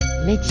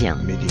ميديا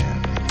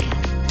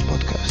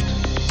بودكاست.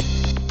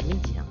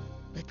 ميديا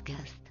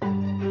بودكاست.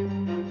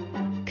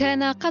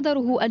 كان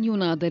قدره أن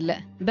يناضل.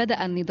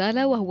 بدأ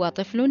النضال وهو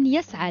طفل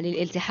يسعى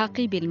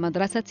للالتحاق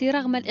بالمدرسة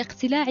رغم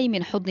الاقتلاع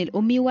من حضن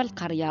الأم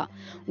والقرية،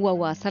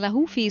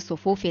 وواصله في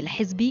صفوف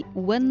الحزبي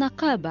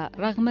والنقابة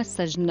رغم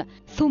السجن،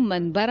 ثم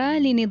انبرى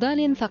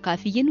لنضال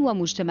ثقافي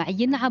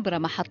ومجتمعي عبر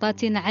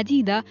محطات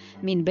عديدة،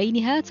 من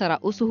بينها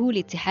ترأسه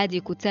لاتحاد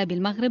كتاب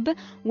المغرب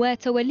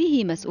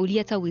وتوليه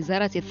مسؤولية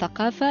وزارة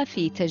الثقافة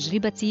في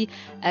تجربة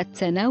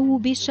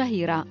التناوب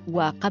الشهيرة،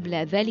 وقبل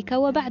ذلك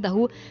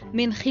وبعده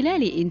من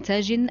خلال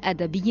إنتاج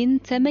أدبي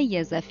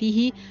تميز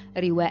فيه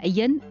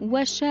روائيا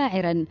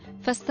وشاعرا،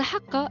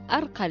 فاستحق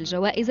أرقى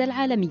الجوائز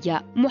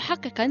العالمية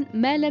محققا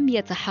ما لم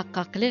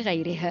يتحقق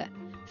لغيره.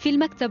 في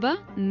المكتبة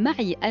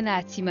معي أنا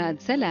اعتماد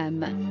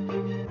سلام.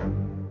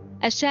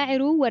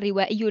 الشاعر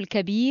والروائي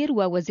الكبير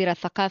ووزير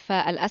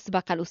الثقافة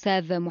الأسبق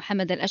الأستاذ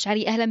محمد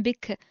الأشعري، أهلا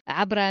بك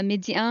عبر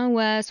مدينة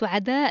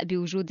وسعداء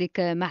بوجودك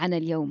معنا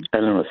اليوم.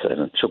 أهلا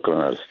وسهلا، شكرا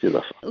على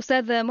الاستضافة.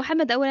 أستاذ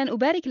محمد، أولا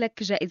أبارك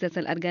لك جائزة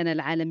الأرجان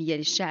العالمية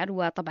للشعر،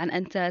 وطبعا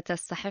أنت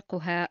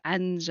تستحقها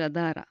عن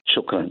جدارة.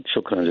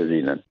 شكرا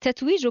جزيلا.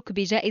 تتويجك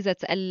بجائزة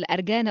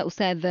الأرجان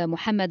أستاذ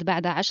محمد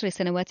بعد 10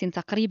 سنوات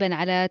تقريبا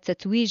على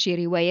تتويج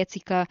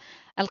روايتك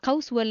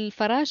القوس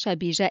والفراشة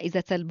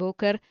بجائزة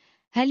البوكر،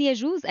 هل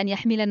يجوز أن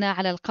يحملنا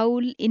على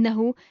القول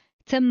إنه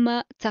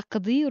تم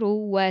تقدير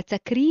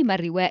وتكريم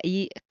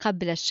الروائي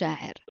قبل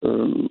الشاعر؟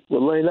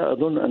 والله لا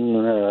أظن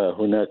أن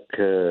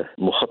هناك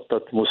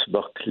مخطط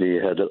مسبق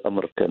لهذا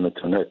الأمر، كانت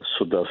هناك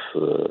صدف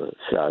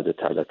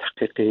ساعدت على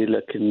تحقيقه،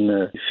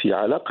 لكن في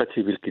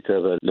علاقتي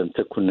بالكتابة لم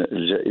تكن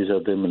الجائزة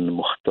ضمن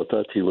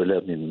مخططاتي ولا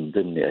من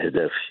ضمن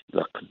أهدافي.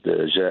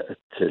 لقد جاءت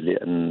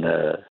لأن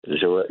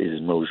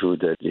الجوائز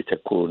موجودة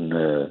لتكون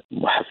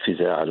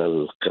محفزة على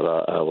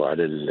القراءة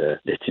وعلى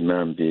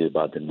الاهتمام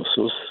ببعض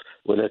النصوص،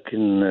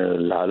 ولكن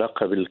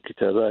العلاقة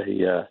بالكتابة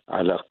هي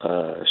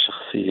علاقة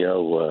شخصية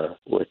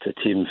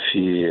وتتم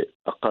في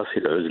أقاصي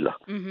العزلة،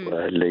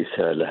 وليس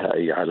لها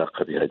أي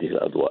علاقة بهذه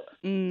الأضواء.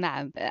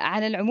 نعم،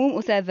 على العموم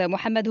أستاذ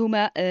محمد،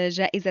 هما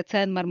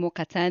جائزتان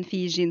مرموقتان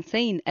في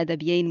جنسين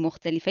أدبيين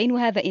مختلفين،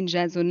 وهذا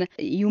إنجاز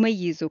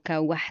يميزك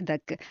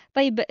وحدك.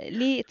 طيب،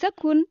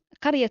 لتكن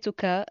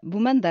قريتك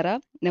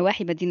بومندرة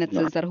نواحي مدينة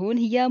زرهون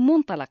هي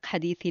منطلق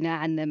حديثنا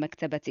عن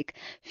مكتبتك.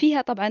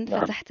 فيها طبعا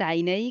فتحت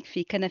عينيك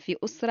في كنف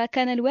أسرة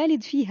كان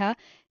الوالد فيها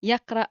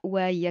يقرأ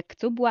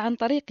ويكتب، وعن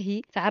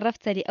طريقه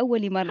تعرفت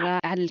لأول مرة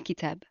على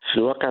الكتاب. في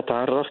الواقع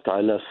تعرفت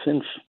على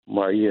صنف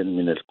معين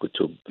من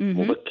الكتب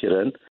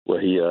مبكرا،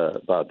 وهي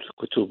بعض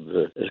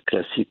الكتب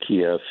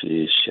الكلاسيكية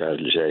في الشعر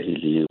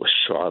الجاهلي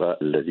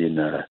والشعراء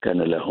الذين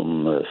كان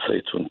لهم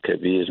صيت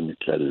كبير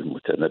مثل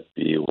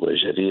المتنبي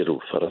وجرير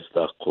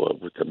والفرزدق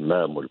وأبو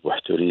تمام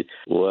والبحتري.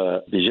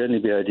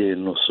 وبجانب هذه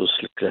النصوص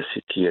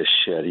الكلاسيكية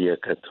الشعرية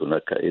كانت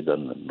هناك أيضا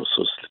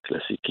النصوص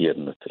الكلاسيكية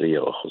النثرية،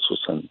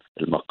 وخصوصا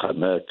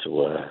المقامات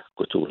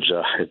وكتب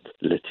الجاحظ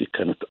التي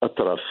كانت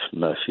أطرف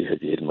ما في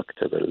هذه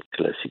المكتبة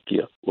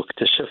الكلاسيكية.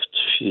 واكتشفت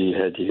في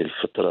هذه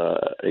الفترة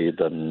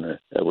أيضا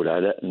أبو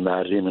العلاء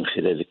المعري من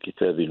خلال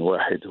كتاب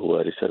واحد هو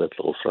رسالة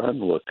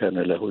الغفران، وكان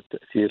له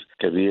تأثير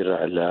كبير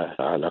على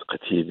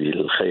علاقتي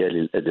بالخيال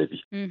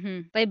الأدبي.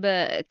 طيب،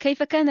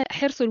 كيف كان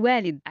حرص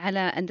الوالد على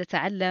أن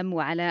تتعلم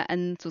وعلى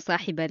أن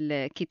تصاحب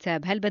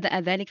الكتاب؟ هل بدأ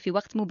ذلك في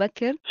وقت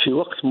مبكر؟ في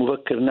وقت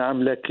مبكر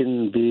نعم،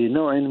 لكن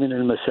بنوع من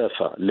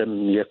المسافة.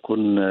 لم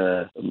يكن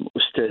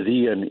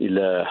أستاذيا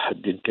إلى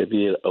حد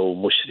كبير أو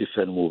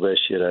مشرفا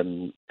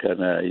مباشرا،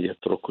 كان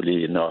يترك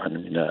لي نوعا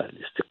من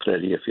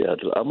الاستقلالية في هذا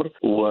الأمر.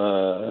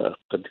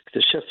 وقد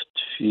اكتشفت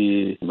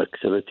في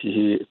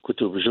مكتبته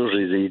كتب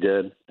جورج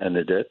زيدان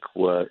آنذاك،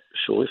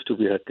 وشغفت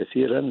بها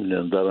كثيرا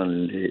نظرا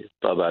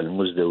للطابع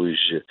المزدوج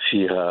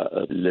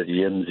فيها الذي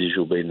يمزج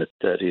بين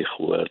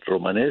التاريخ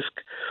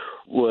والرومانسك.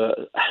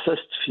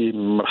 وأحسست في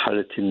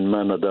مرحلة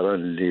ما نظرا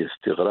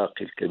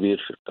لاستغراقي الكبير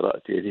في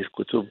قراءة هذه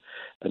الكتب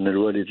أن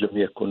الوالد لم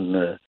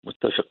يكن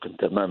متفقا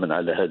تماما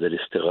على هذا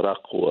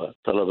الاستغراق،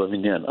 وطلب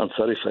مني أن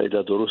أنصرف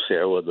إلى دروسي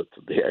عوض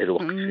تضييع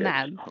الوقت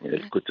نعم. من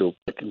الكتب،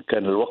 لكن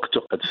كان الوقت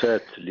قد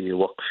فات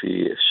لوقف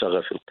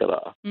شغف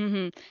القراءة.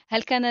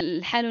 هل كان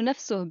الحال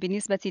نفسه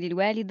بالنسبة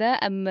للوالدة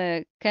أم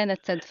كانت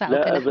تدفعك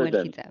لا نحو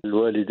أبدا. الكتاب؟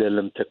 الوالدة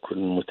لم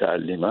تكن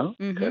متعلمة،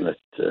 كانت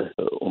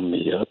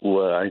أمية،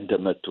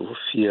 وعندما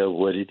توفي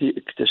والدي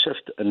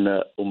اكتشفت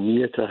أن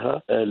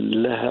أميتها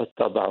لها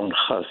طابع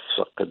خاص،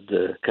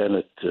 فقد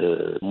كانت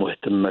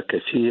مهتمة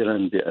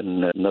كثيرا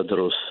بأن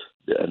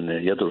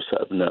يدرس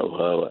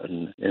أبناؤها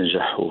وأن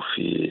ينجحوا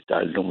في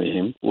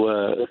تعلمهم،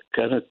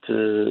 وكانت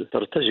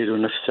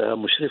ترتجل نفسها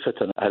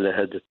مشرفة على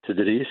هذا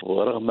التدريس.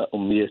 ورغم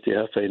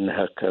أميتها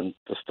فإنها كانت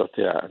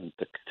تستطيع أن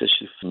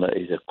تكتشف ما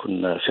إذا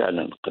كنا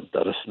فعلا قد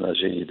درسنا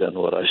جيدا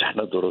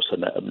وراجعنا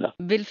دروسنا أم لا.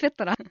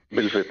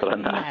 بالفطرة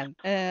نعم.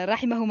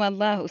 رحمهما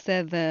الله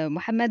أستاذ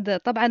محمد.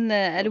 طبعا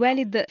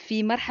الوالد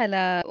في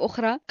مرحلة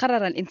أخرى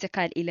قرر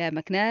الانتقال إلى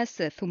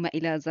مكناس ثم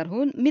إلى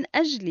زرهون من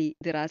أجل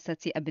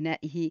دراسة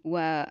أبنائه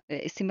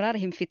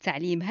استمرارهم في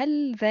التعليم،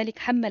 هل ذلك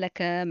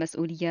حملك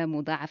مسؤولية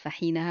مضاعفة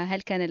حينها؟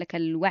 هل كان لك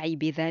الوعي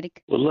بذلك؟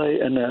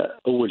 والله أنا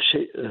أول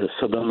شيء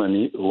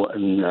صدمني هو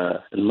أن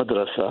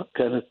المدرسة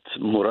كانت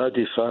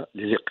مرادفة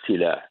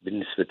للاقتلاع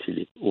بالنسبة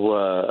لي،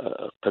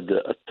 وقد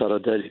أثر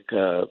ذلك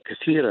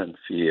كثيرا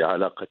في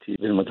علاقتي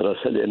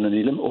بالمدرسة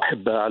لأنني لم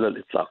أحبها على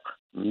الإطلاق.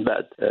 من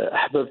بعد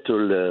أحببت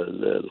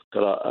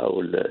القراءة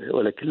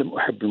ولكن لم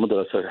أحب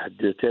المدرسة في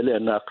حد ذاتها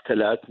لأنها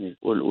اقتلعتني،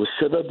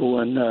 والسبب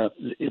هو أن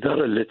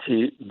الإدارة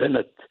التي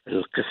بنت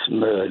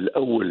القسم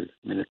الأول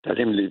من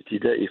التعليم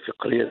الابتدائي في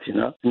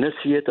قريتنا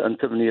نسيت أن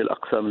تبني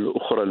الأقسام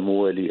الأخرى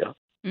الموالية.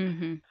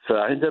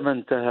 فعندما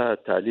انتهى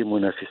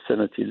تعليمنا في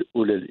السنة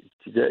الأولى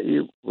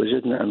الابتدائي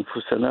وجدنا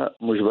أنفسنا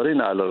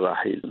مجبرين على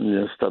الرحيل.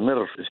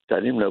 نستمر في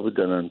التعليم لابد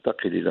أن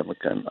ننتقل إلى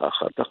مكان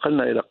آخر.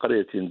 انتقلنا إلى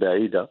قرية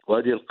بعيدة،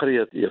 وهذه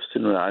القرية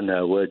يفصلنا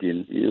عنها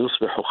واد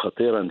يصبح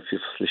خطيرا في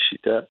فصل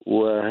الشتاء،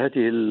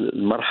 وهذه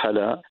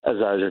المرحلة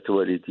أزعجت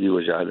والدي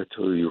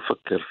وجعلته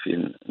يفكر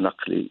في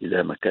نقلي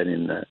إلى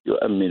مكان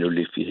يؤمن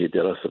لي فيه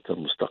دراسة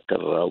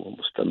مستقرة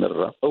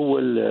ومستمرة.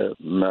 أول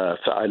ما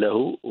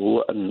فعله هو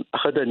أن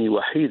أخذني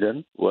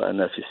وحيدا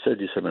وأنا في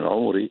السادسة من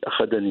عمري،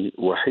 أخذني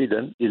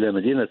وحيدا إلى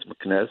مدينة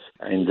مكناس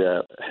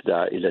عند إحدى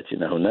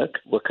عائلتنا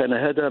هناك، وكان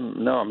هذا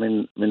نوع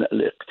من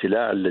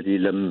الاقتلاع الذي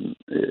لم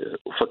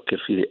أفكر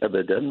فيه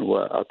أبدا،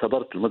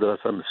 واعتبرت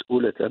المدرسة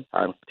مسؤولة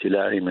عن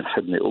اقتلاعي من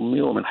حضن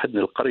أمي ومن حضن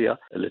القرية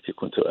التي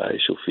كنت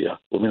أعيش فيها.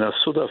 ومن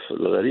الصدف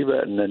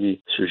الغريبة أنني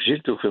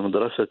سجلت في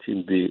مدرسة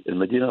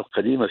بالمدينة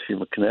القديمة في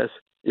مكناس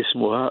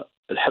اسمها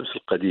الحبس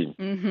القديم.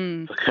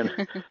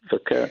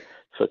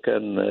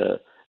 فكان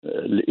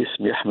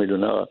الاسم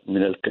يحملنا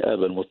من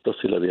الكآبة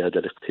المتصلة بهذا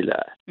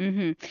الاقتلاع.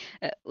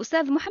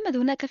 أستاذ محمد،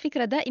 هناك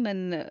فكرة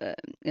دائما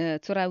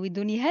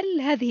تراودني،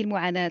 هل هذه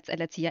المعاناة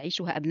التي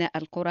يعيشها أبناء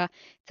القرى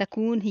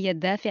تكون هي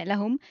الدافع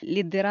لهم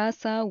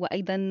للدراسة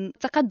وأيضا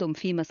التقدم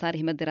في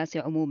مسارهم الدراسي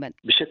عموما؟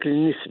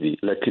 بشكل نسبي،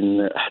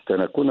 لكن حتى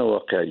نكون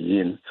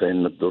واقعيين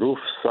فإن الظروف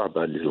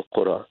الصعبة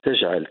للقرى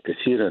تجعل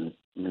كثيرا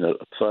من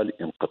الأطفال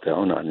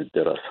ينقطعون عن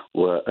الدراسة.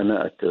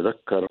 وأنا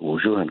أتذكر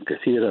وجوها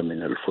كثيرة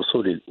من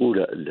الفصول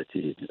الأولى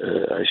التي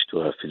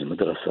عشتها في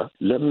المدرسة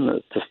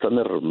لم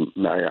تستمر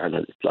معي على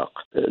الإطلاق.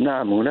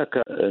 نعم،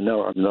 هناك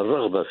نوع من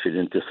الرغبة في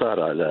الانتصار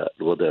على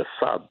الوضع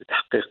الصعب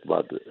بتحقيق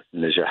بعض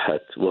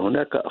النجاحات،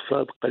 وهناك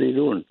أفراد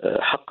قليلون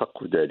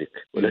حققوا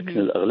ذلك، ولكن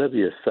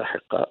الأغلبية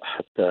الساحقة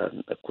حتى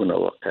نكون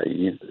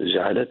واقعيين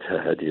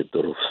جعلتها هذه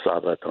الظروف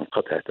الصعبة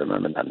تنقطع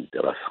تماما عن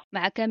الدراسة.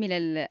 مع كامل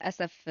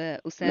الأسف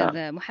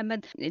أستاذ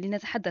محمد،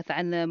 لنتحدث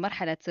عن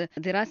مرحلة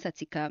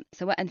دراستك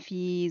سواء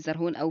في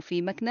زرهون أو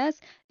في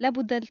مكناس،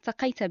 لابد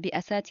التقيت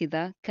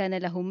بأساتذة كان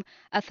لهم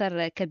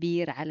أثر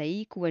كبير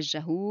عليك،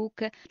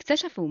 وجهوك،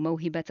 اكتشفوا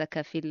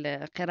موهبتك في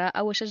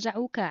القراءة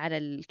وشجعوك على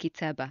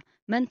الكتابة.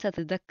 من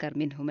تتذكر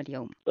منهم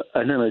اليوم؟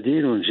 أنا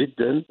مدين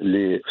جدا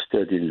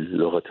لأستاذ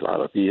اللغة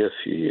العربية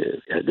في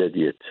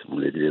إعدادية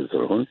مولودية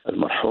زرهون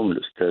المرحوم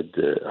الأستاذ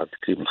عبد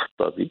الكريم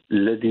الخطابي،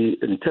 الذي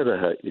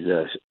انتبه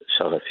إلى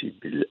شغفي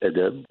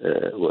بالأدب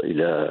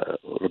وإلى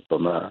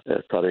ربما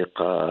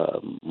طريقة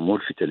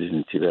ملفتة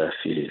للانتباه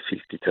في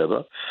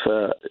الكتابة،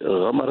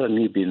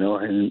 فغمرني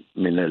بنوع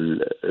من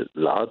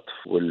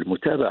العطف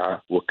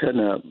والمتابعة،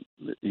 وكان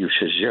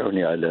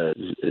يشجعني على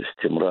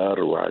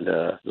الاستمرار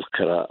وعلى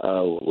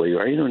القراءة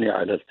ويعينني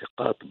على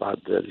التقاط بعض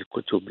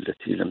الكتب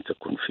التي لم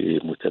تكن في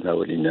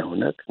متناولنا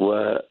هناك.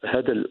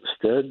 وهذا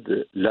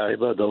الأستاذ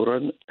لعب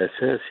دورا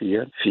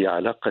أساسيا في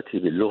علاقتي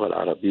باللغة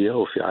العربية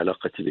وفي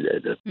علاقتي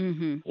بالأدب،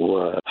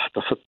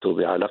 واحتفظت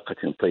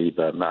بعلاقة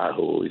طيبة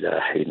معه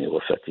إلى حين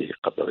وفاته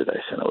قبل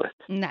 10 سنوات.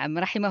 نعم،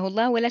 رحمه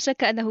الله، ولا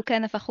شك أنه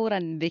كان فخورا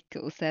بك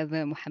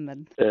أستاذ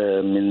محمد.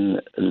 من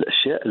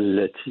الأشياء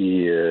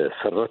التي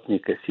سرتني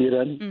كثيرا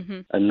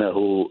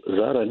أنه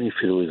زارني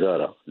في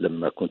الوزارة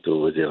لما كنت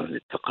وزيرا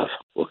للثقافة،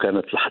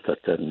 وكانت لحظة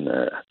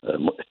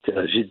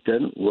مؤثرة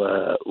جدا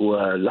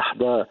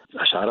ولحظة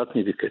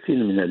أشعرتني بكثير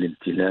من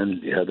الامتنان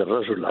لهذا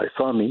الرجل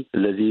العصامي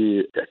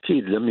الذي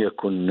تأكيد لم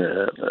يكن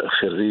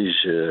خريج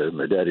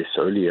مدارس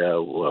عليا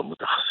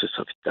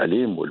ومتخصصة في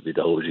التعليم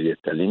والبيداغوجية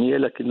التعليمية،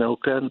 لكنه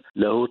كان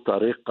له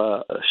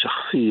طريقة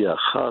شخصية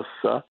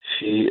خاصة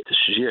في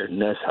تشجيع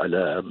الناس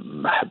على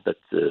محبة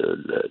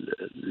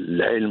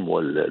العلم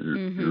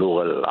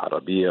واللغة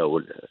العربية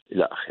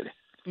إلى آخره.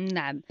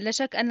 نعم، لا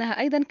شك أنها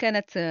أيضا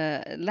كانت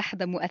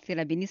لحظة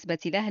مؤثرة بالنسبة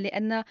له،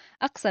 لأن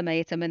أقصى ما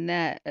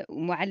يتمنى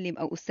معلم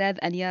أو أستاذ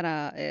أن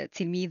يرى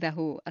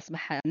تلميذه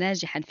أصبح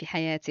ناجحا في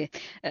حياته.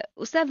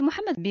 أستاذ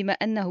محمد، بما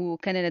أنه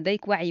كان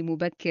لديك وعي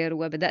مبكر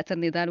وبدأت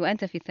النضال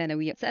وأنت في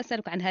الثانوية،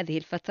 سأسألك عن هذه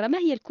الفترة، ما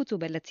هي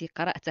الكتب التي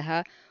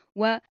قرأتها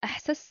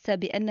وأحسست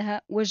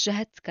بأنها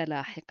وجهتك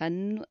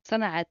لاحقا،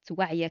 صنعت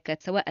وعيك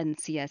سواء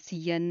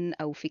سياسيا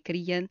أو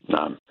فكريا؟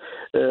 نعم،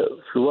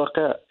 في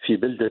الواقع في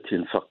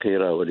بلدة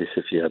فقيرة وليس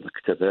فيها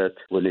مكتبات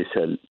وليس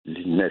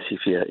للناس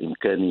فيها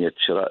إمكانية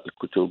شراء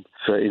الكتب،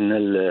 فإن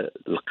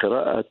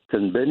القراءة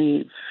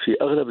تنبني في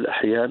أغلب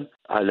الأحيان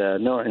على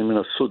نوع من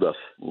الصدف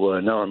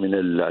ونوع من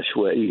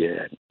العشوائية،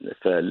 يعني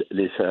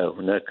فليس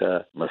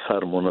هناك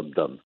مسار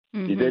منظم.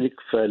 لذلك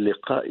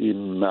فلقائي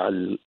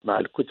مع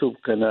الكتب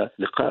كان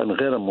لقاء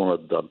غير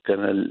منظم،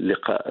 كان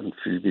لقاء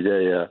في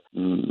البداية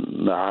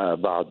مع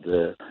بعض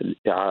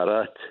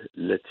الإعارات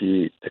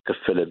التي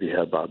تكفل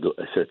بها بعض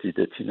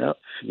أساتذتنا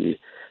في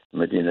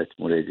مدينة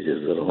مولودية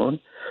زرهون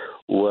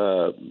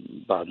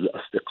وبعض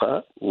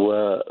الأصدقاء.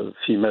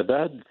 وفيما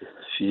بعد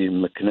في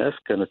مكناس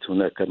كانت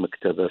هناك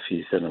مكتبة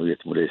في ثانوية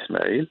مولاي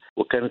إسماعيل،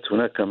 وكانت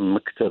هناك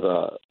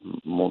مكتبة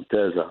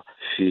ممتازة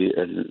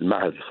في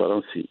المعهد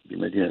الفرنسي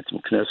بمدينة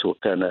مكناس،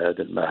 وكان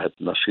هذا المعهد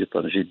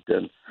نشيطا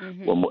جدا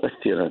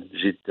ومؤثرا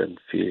جدا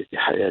في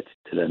حياة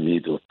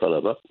التلاميذ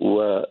والطلبة.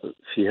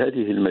 وفي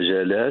هذه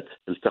المجالات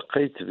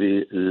التقيت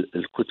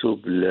بالكتب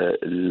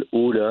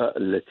الأولى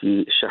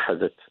التي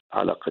شحذت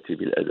علاقتي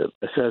بالأدب،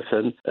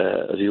 أساسا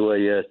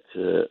الروايات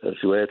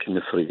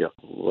المصرية،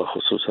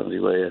 وخصوصا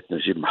روايات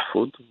نجيب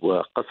محفوظ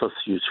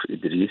وقصص يوسف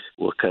إدريس،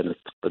 وكانت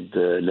قد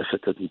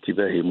لفتت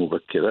انتباهي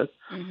مبكرا.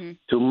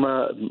 ثم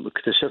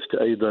اكتشفت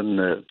أيضا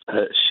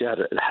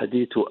الشعر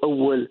الحديث،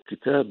 وأول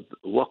كتاب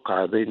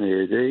وقع بين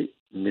يدي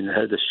من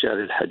هذا الشعر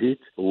الحديث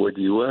هو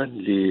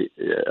ديوان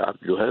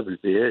لعبد الوهاب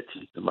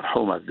البياتي،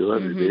 المرحوم عبد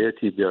الوهاب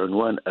البياتي،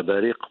 بعنوان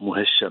أباريق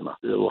مهشمة،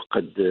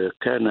 وقد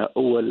كان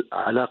أول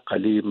علاقة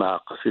لي مع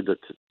قصيدة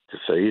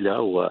تفعيلها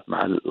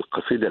ومع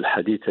القصيدة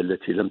الحديثة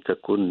التي لم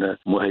تكن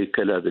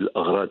مهيكلة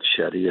بالأغراض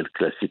الشعرية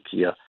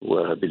الكلاسيكية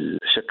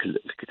وبالشكل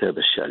الكتابة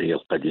الشعرية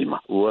القديمة.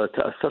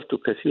 وتأثرت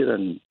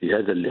كثيرا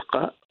بهذا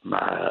اللقاء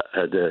مع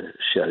هذا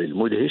الشعر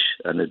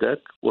المدهش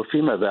آنذاك،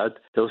 وفيما بعد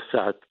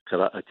توسعت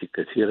قراءتي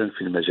كثيرا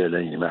في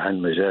المجالين معا،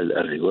 مجال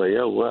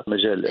الرواية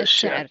ومجال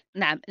الشعر.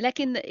 نعم،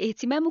 لكن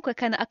اهتمامك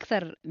كان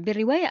أكثر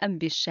بالرواية أم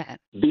بالشعر؟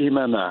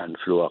 بهما معا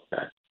في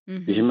الواقع،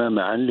 بهما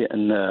معا،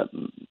 لأن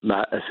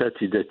مع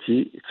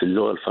أساتذتي في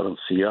اللغة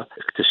الفرنسية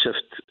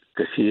اكتشفت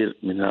كثير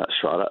من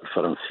الشعراء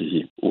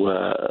الفرنسيين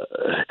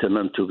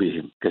واهتممت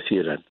بهم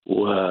كثيرا،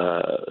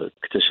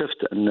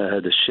 واكتشفت أن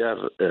هذا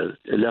الشعر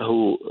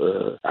له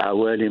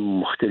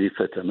عوالم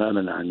مختلفة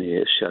تماما عن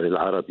الشعر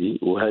العربي،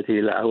 وهذه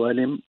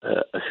العوالم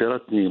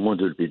أثرتني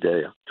منذ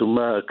البداية. ثم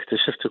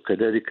اكتشفت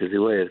كذلك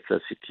الرواية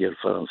الكلاسيكية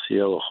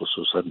الفرنسية،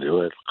 وخصوصا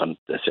رواية القرن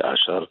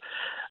ال19،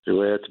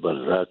 روايات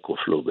بلزاك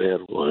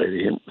وفلوبير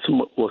وغيرهم.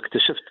 ثم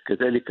واكتشفت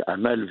كذلك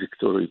أعمال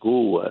فيكتور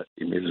هوغو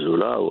وإيميل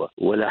زولا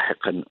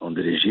ولاحقا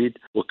أندري جيد،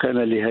 وكان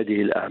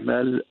لهذه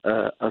الأعمال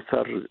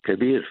أثر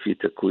كبير في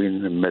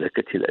تكوين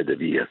ملكتي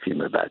الأدبية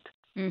فيما بعد.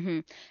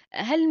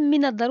 هل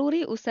من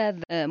الضروري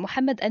أستاذ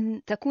محمد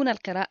أن تكون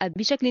القراءة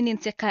بشكل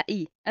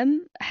انتقائي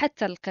أم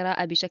حتى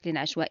القراءة بشكل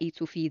عشوائي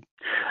تفيد؟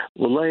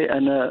 والله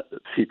أنا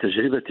في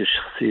تجربتي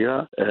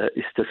الشخصية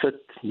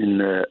استفدت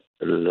من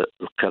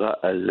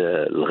القراءة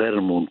الغير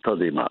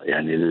منتظمة،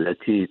 يعني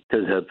التي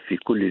تذهب في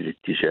كل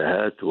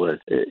الاتجاهات،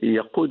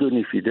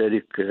 ويقودني في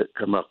ذلك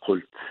كما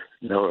قلت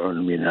نوع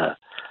من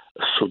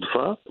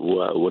الصدفة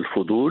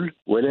والفضول،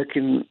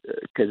 ولكن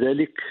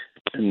كذلك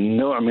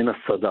نوع من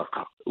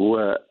الصداقة.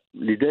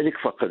 ولذلك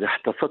فقد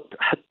احتفظت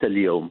حتى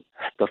اليوم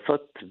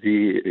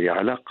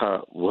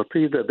بعلاقة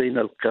وطيدة بين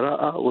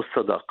القراءة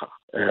والصداقة.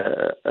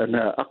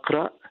 أنا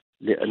أقرأ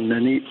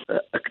لأنني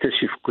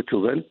أكتشف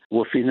كتبا،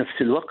 وفي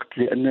نفس الوقت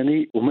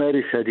لأنني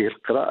أمارس هذه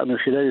القراءة من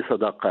خلال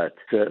صداقات.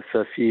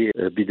 ففي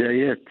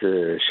بدايات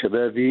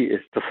شبابي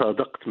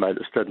تصادقت مع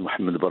الأستاذ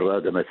محمد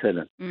برادة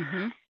مثلا،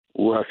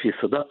 وفي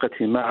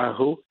صداقتي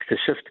معه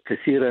اكتشفت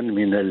كثيرا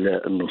من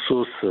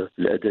النصوص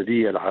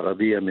الأدبية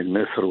العربية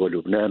من مصر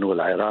ولبنان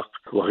والعراق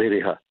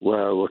وغيرها،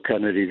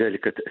 وكان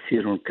لذلك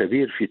تأثير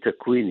كبير في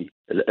تكويني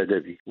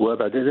الأدبي.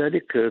 وبعد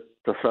ذلك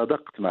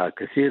تصادقت مع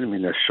كثير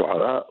من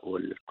الشعراء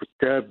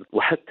والكتاب،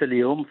 وحتى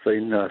اليوم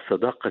فإن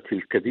صداقتي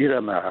الكبيرة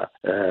مع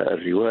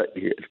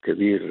الروائي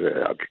الكبير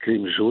عبد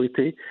الكريم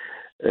الجويطي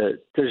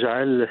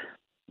تجعل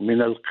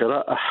من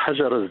القراءة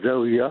حجر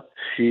الزاوية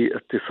في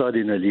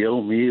اتصالنا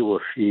اليومي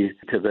وفي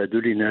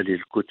تبادلنا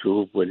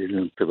للكتب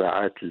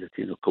وللانطباعات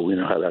التي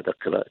نكونها بعد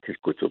قراءة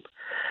الكتب.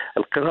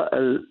 القراءة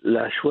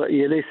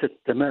العشوائية ليست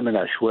تماما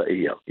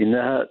عشوائية،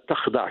 إنها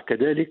تخضع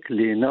كذلك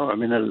لنوع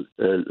من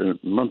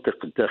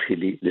المنطق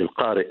الداخلي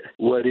للقارئ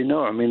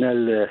ولنوع من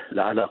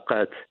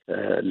العلاقات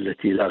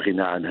التي لا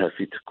غنى عنها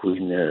في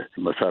تكوين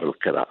مسار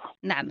القراءة.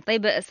 نعم،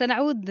 طيب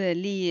سنعود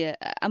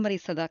لأمر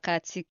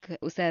صداقاتك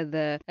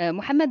أستاذ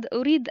محمد.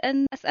 أريد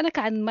أن أسألك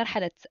عن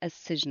مرحلة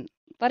السجن.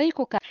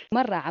 طريقك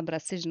مر عبر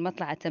السجن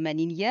مطلع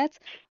الثمانينيات،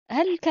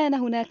 هل كان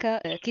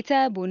هناك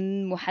كتاب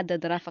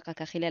محدد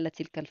رافقك خلال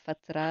تلك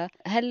الفترة؟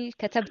 هل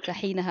كتبت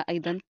حينها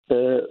أيضا؟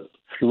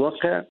 في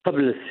الواقع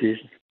قبل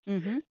السجن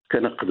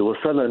كان قد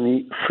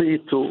وصلني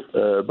صيت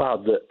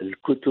بعض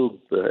الكتب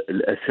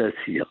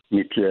الأساسية،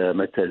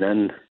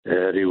 مثلا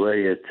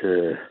رواية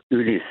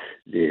أوليس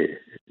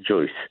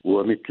لجويس،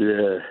 ومثل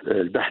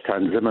البحث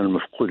عن زمن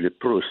المفقود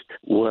لبروست.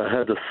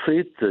 وهذا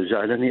الصيت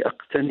جعلني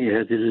أقتني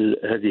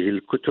هذه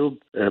الكتب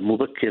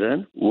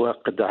مبكرا،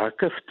 وقد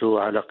عكفت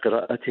على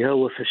قراءتها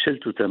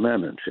وفشلت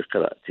تماما في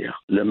قراءتها.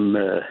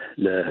 لما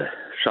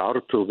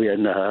شعرت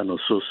بأنها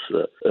نصوص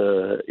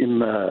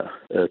إما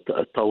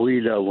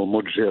طويلة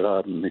ومرجعة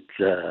متفجرة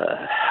مثل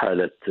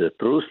حالة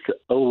بروست،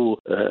 أو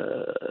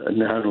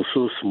أنها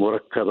نصوص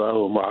مركبة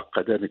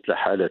ومعقدة مثل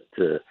حالة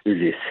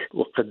إليس.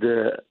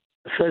 وقد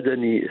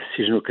أفادني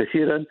السجن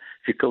كثيرا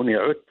في كوني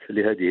عدت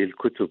لهذه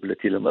الكتب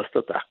التي لم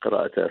أستطع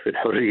قراءتها في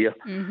الحرية،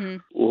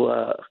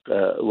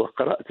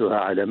 وقرأتها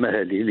على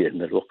مهلي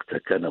لأن الوقت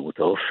كان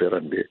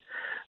متوفرا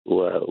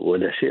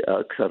ولا شيء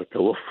أكثر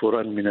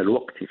توفرا من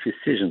الوقت في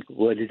السجن.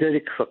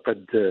 ولذلك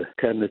فقد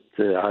كانت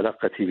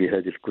علاقتي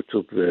بهذه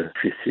الكتب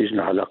في السجن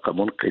علاقة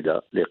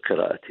منقذة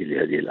لقراءتي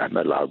لهذه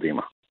الأعمال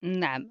العظيمة.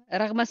 نعم،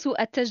 رغم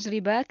سوء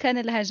التجربة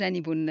كان لها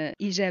جانب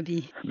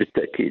إيجابي.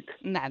 بالتأكيد.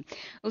 نعم.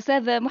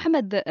 أستاذ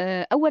محمد،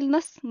 أول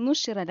نص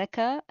نشر لك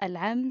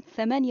العام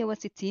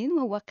 68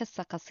 وهو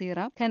قصة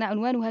قصيرة كان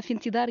عنوانها في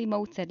انتظار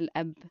موت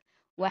الأب،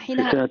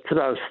 وحينها في سنة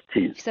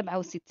 67. في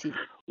 67.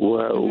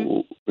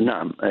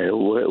 نعم،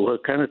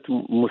 وكانت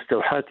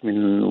مستوحاة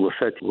من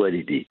وفاة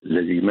والدي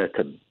الذي مات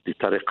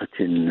بطريقة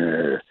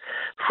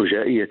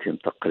فجائية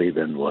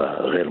تقريبا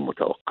وغير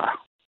متوقعة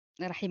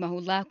رحمه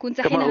الله.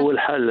 كنت كما هو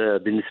الحال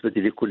بالنسبة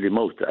لكل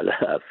موت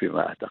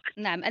فيما أعتقد.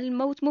 نعم،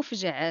 الموت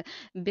مفجع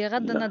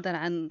بغض النظر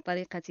عن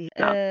طريقته.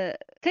 نعم.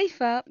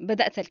 كيف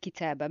بدأت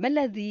الكتابة؟ ما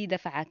الذي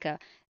دفعك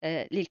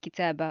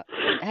للكتابة؟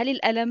 هل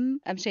الألم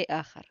أم شيء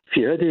آخر؟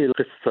 في هذه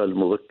القصة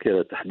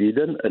المبكرة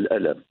تحديدا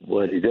الألم،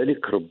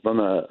 ولذلك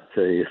ربما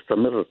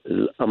سيستمر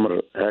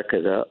الأمر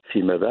هكذا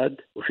فيما بعد.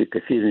 وفي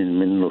كثير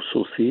من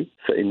نصوصي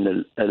فإن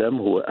الألم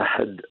هو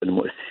أحد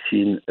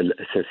المؤسسين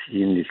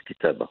الأساسيين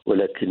للكتابة،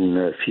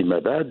 ولكن فيما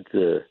بعد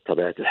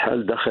طبيعة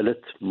الحال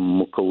دخلت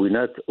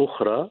مكونات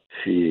أخرى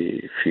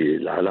في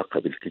العلاقة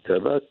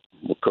بالكتابات،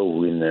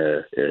 مكون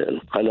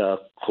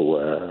القلق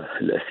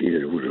والأسئلة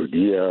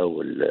الوجودية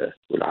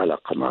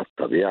والعلاقة مع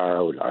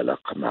الطبيعة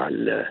والعلاقة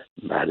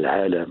مع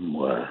العالم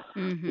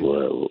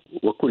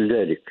وكل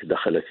ذلك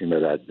دخل فيما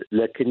بعد.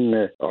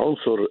 لكن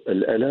عنصر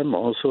الألم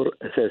عنصر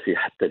أساسي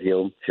حتى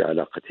اليوم في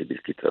علاقتي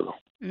بالكتابة.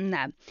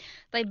 نعم.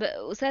 طيب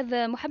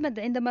أستاذ محمد،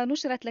 عندما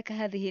نشرت لك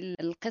هذه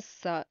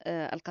القصة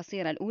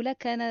القصيرة الأولى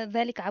كان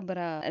ذلك عبر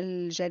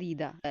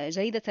الجريدة،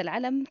 جريدة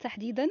العلم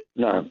تحديدا؟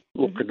 نعم.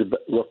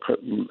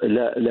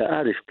 لا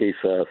أعرف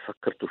كيف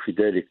فكرت في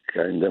ذلك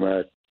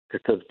عندما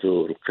كتبت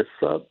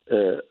القصة.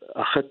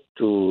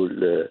 أخذت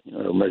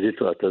وما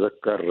زلت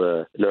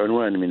أتذكر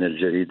العنوان من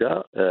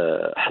الجريدة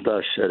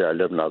 11 شارع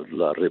بن عبد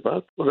الله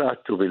الرباط،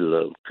 وبعثت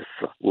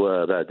بالقصة،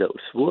 وبعد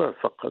أسبوع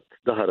فقط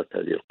ظهرت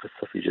هذه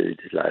القصة في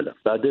جريدة العالم.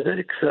 بعد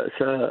ذلك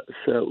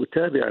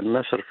سأتابع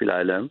النشر في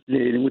العالم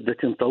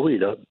لمدة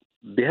طويلة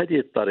بهذه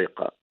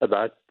الطريقة.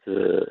 أبعث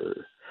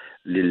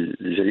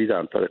للجريدة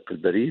عن طريق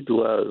البريد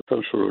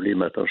وتنشر لي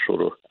ما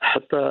تنشره،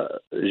 حتى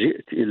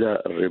جئت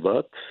إلى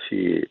الرباط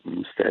في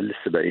مستهل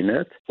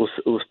السبعينات،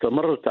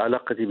 واستمرت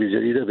علاقتي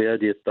بالجريدة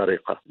بهذه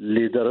الطريقة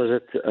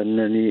لدرجة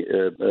أنني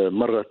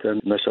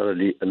مرة نشر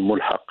لي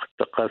الملحق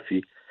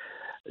الثقافي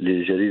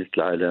لجريدة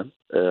العالم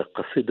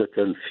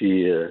قصيدة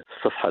في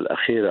الصفحة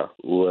الأخيرة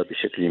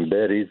وبشكل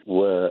بارز.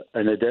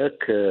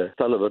 وأنذاك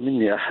طلب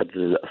مني أحد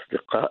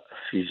الأصدقاء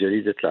في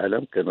جريدة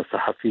العالم، كان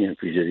صحفيا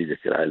في جريدة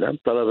العالم،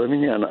 طلب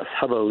مني أن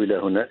أصحبه إلى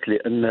هناك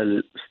لأن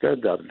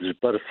الأستاذ عبد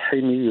الجبار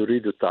السحيمي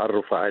يريد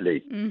التعرف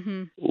علي.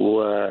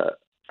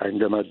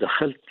 وعندما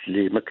دخلت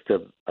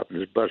لمكتب عبد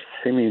الجبار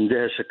السحيمي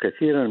اندهش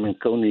كثيرا من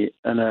كوني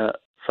أنا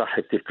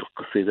صاحب تلك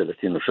القصيدة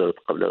التي نشرت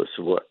قبل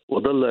أسبوع،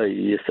 وظل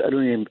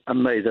يسألني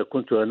أما إذا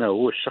كنت أنا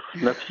هو الشخص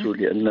نفسه،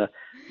 لأن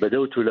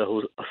بدوت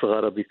له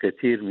أصغر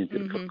بكثير من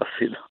تلك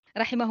القصيدة.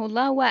 رحمه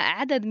الله.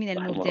 وعدد من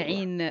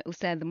المبدعين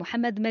أستاذ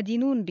محمد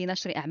مدينون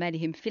بنشر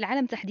أعمالهم في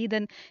العالم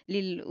تحديدا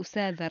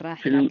للأستاذ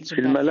الراحل في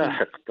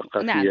الملاحق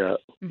الثقافية.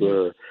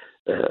 نعم.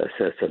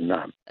 أساسا.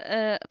 نعم.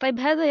 طيب،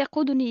 هذا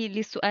يقودني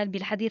للسؤال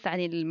بالحديث عن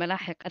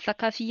الملاحق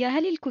الثقافية.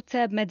 هل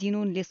الكتاب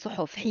مدينون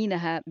للصحف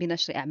حينها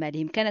بنشر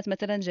أعمالهم؟ كانت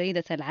مثلا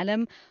جريدة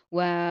العلم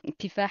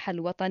وكفاح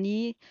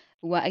الوطني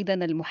وأيضا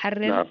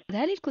المحرر. نعم.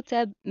 هل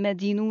الكتاب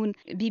مدينون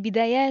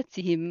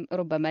ببداياتهم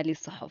ربما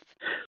للصحف؟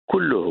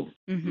 كلهم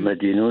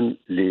مدينون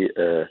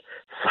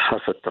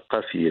للصحافة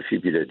الثقافية في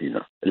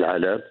بلادنا،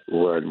 العلم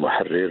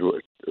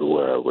والمحرر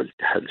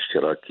والاتحاد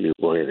الاشتراكي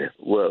وغيره،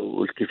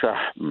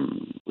 والكفاح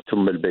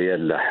ثم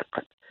البيان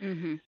لاحقا.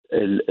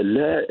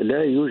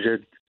 لا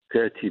يوجد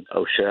كاتب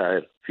أو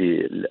شاعر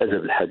في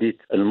الأدب الحديث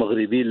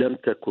المغربي لم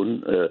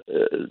تكن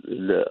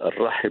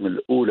الرحم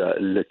الأولى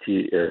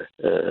التي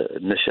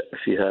نشأ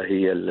فيها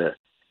هي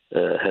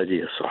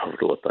هذه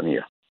الصحف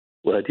الوطنية.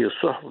 وهذه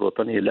الصحف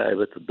الوطنية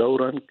لعبت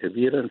دورا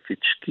كبيرا في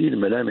تشكيل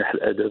ملامح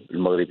الأدب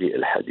المغربي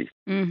الحديث.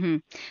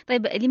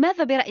 طيب،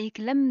 لماذا برأيك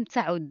لم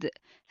تعد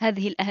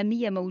هذه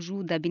الأهمية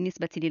موجودة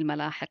بالنسبة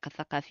للملاحق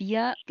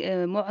الثقافية؟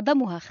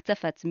 معظمها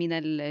اختفت من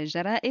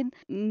الجرائد.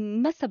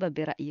 ما السبب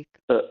برأيك؟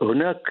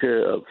 هناك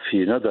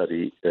في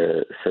نظري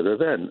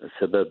سببان.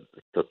 سبب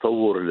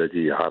التطور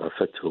الذي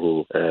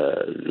عرفته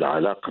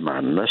العلاقة مع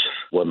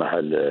النشر ومع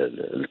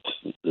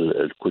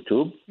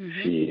الكتب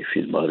في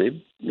المغرب،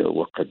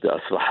 وقد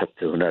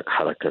أصبحت هناك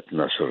حركة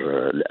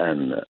نشر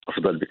الآن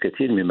أفضل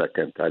بكثير مما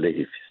كانت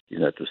عليه في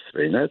الستينات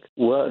والسبعينات،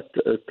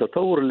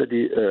 والتطور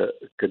الذي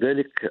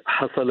كذلك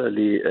حصل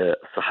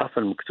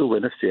للصحافة المكتوبة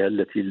نفسها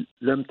التي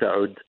لم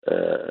تعد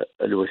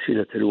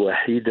الوسيلة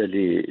الوحيدة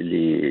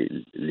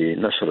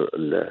لنشر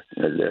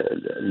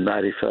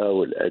المعرفة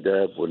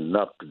والأدب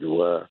والنقد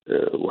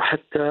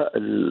وحتى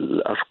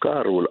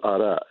الأفكار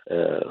والآراء.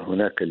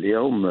 هناك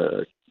اليوم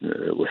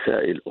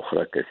وسائل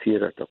أخرى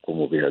كثيرة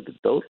تقوم بهذا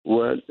الدور،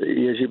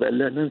 ويجب أن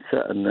لا ننسى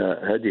أن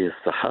هذه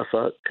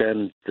الصحافة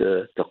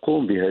كانت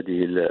تقوم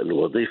بهذه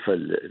الوظيفة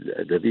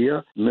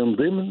الأدبية من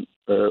ضمن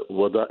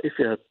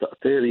وظائفها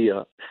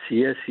التأطيرية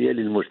السياسية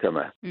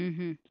للمجتمع.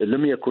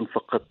 لم يكن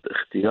فقط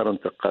اختيارا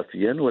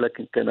ثقافيا،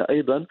 ولكن كان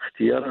أيضا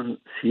اختيارا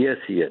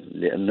سياسيا،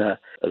 لأن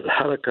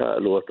الحركة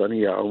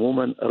الوطنية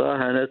عموما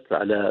راهنت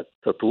على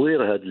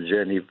تطوير هذا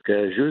الجانب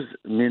كجزء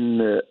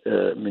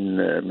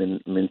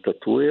من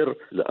تطوير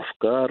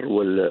الأفكار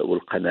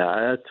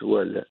والقناعات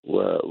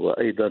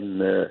وأيضا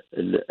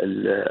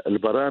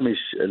البرامج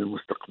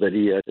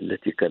المستقبلية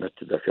التي كانت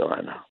تدافع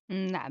عنها.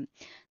 نعم.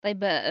 طيب،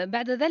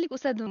 بعد ذلك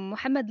أستاذ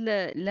محمد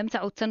لم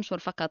تعد تنشر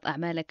فقط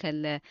أعمالك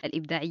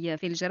الإبداعية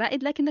في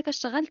الجرائد، لكنك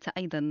اشتغلت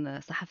أيضا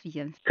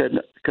صحفيا.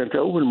 كانت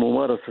أول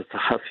ممارسة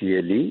صحفية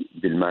لي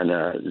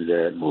بالمعنى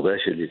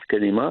المباشر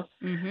للكلمة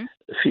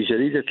في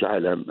جريدة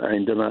العالم،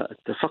 عندما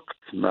اتفقت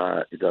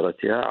مع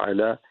إدارتها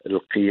على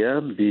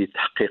القيام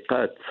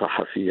بتحقيقات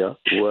صحفية،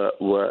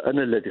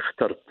 وأنا الذي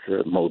اخترت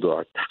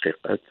موضوع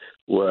التحقيقات.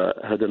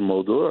 وهذا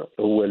الموضوع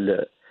هو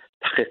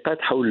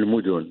التحقيقات حول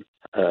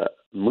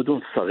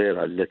المدن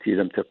الصغيرة التي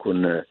لم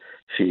تكن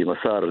في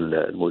مسار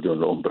المدن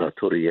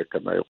الإمبراطورية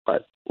كما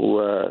يقال.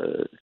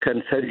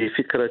 وكانت هذه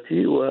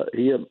فكرتي،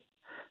 وهي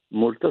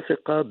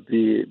ملتصقة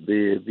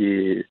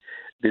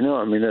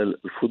بنوع من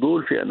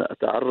الفضول في أن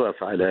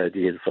أتعرف على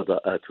هذه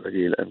الفضاءات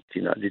وهذه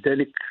الأمكنة.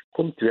 لذلك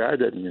قمت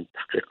بعدد من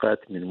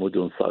التحقيقات من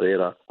مدن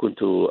صغيرة كنت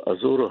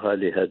أزورها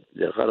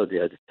لغرض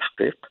هذا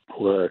التحقيق،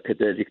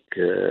 وكذلك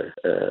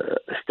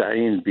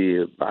أستعين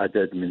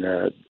بعدد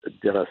من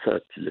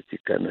الدراسات التي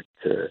كانت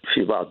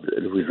في بعض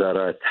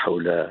الوزارات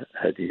حول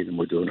هذه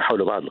المدن،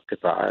 حول بعض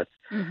القطاعات،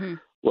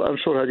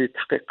 وأنشر هذه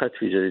التحقيقات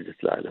في جريدة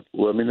العالم.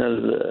 ومن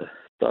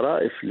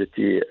الطرائف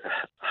التي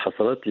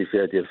حصلت لي في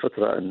هذه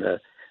الفترة أن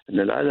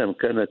العالم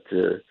كانت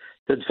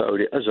تدفع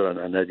لي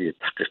أجرا عن هذه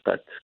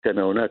التحقيقات. كان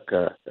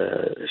هناك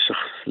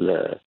شخص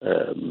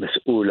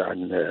مسؤول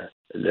عن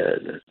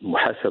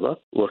المحاسبة،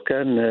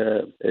 وكان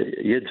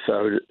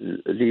يدفع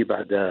لي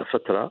بعد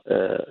فترة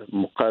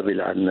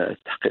مقابل عن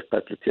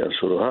التحقيقات التي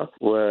أنشرها،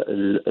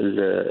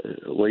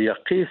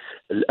 ويقيس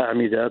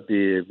الأعمدة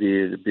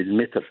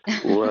بالمتر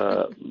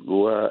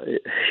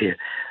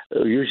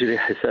ويجري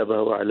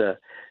حسابه على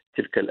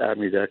تلك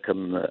الأعمدة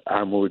كم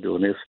عمود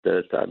ونصف،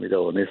 3 أعمدة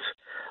ونصف،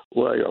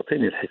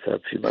 ويعطيني الحساب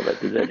فيما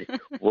بعد ذلك.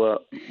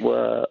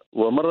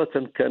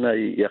 ومرة كان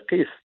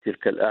يقيس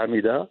تلك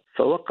الأعمدة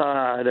فوقع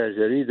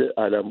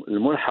على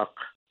الملحق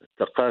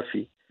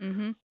الثقافي،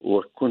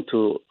 وكنت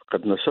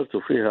قد نشرت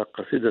فيها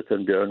قصيدة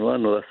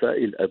بعنوان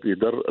رسائل أبي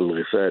ذر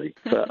الغفاري،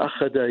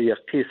 فأخذ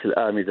يقيس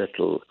الأعمدة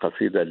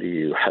القصيدة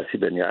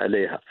ليحاسبني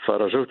عليها،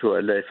 فرجوته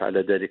أن لا يفعل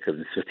ذلك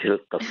بالنسبة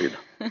للقصيدة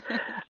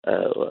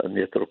وأن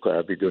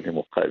يتركها بدون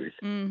مقابل.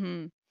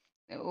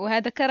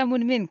 وهذا كرم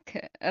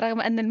منك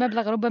رغم أن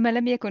المبلغ ربما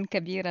لم يكن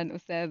كبيرا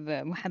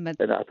أستاذ محمد.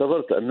 أنا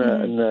اعتبرت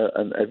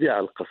أن أبيع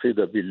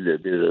القصيدة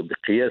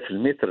بقياس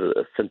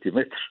المتر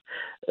السنتيمتر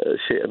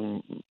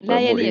شيئا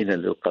مهينا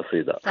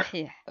للقصيدة.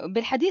 صحيح.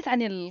 بالحديث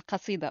عن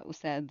القصيدة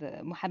أستاذ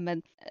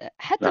محمد،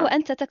 حتى نعم.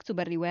 وأنت تكتب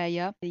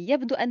الرواية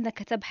يبدو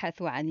أنك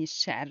تبحث عن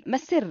الشعر. ما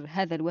سر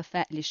هذا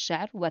الوفاء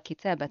للشعر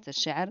وكتابة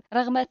الشعر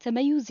رغم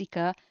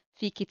تميزك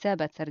في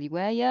كتابة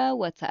الرواية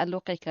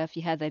وتألقك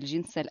في هذا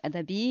الجنس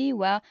الأدبي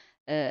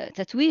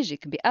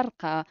وتتويجك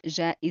بأرقى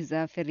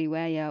جائزة في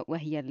الرواية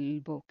وهي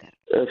البوكر؟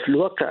 في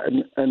الواقع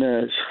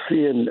أنا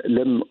شخصيا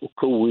لم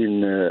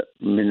أكون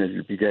من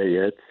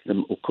البدايات،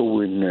 لم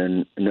أكون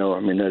نوع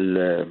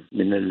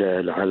من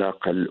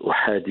العلاقة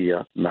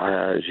الأحادية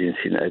مع جنس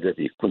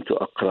أدبي. كنت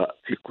أقرأ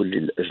في كل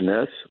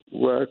الأجناس،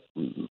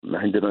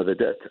 وعندما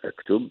بدأت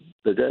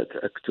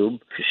أكتب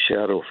في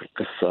الشعر وفي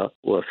القصة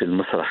وفي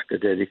المسرح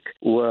كذلك.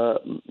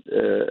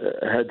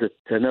 وهذا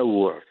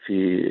التنوع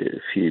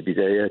في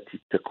بدايات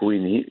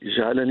تكويني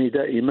جعلني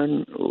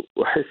دائما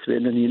أحس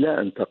بأنني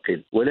لا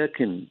أنتقل،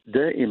 ولكن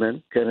دائما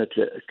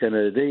كان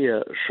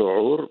لدي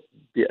شعور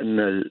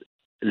بأن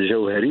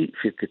الجوهري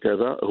في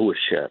الكتابة هو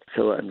الشعر،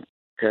 سواء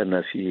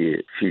كان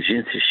في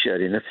جنس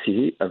الشعر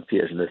نفسه أم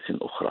في أجناس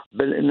أخرى.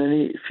 بل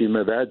أنني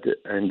فيما بعد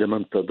عندما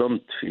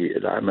انتظمت في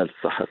العمل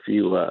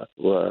الصحفي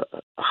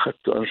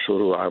وأخذت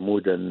أنشر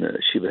عمودا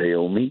شبه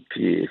يومي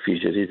في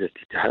جريدة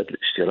الاتحاد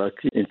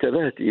الاشتراكي،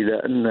 انتبهت إلى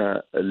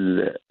أن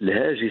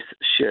الهاجس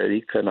الشعري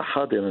كان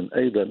حاضرا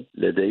أيضا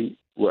لدي،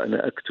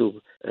 وأنا أكتب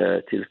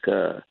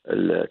تلك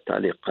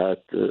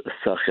التعليقات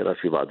الساخرة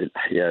في بعض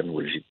الأحيان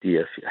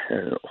والجدية في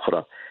أحيان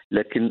أخرى،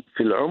 لكن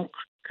في العمق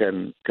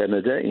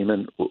كان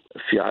دائما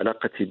في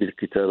علاقتي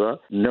بالكتابة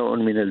نوع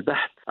من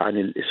البحث عن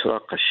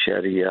الإشراقة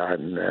الشعرية،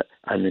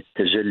 عن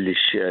التجلي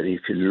الشعري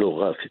في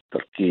اللغة، في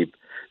التركيب،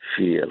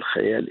 في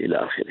الخيال إلى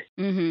آخره.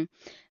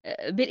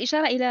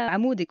 بالإشارة إلى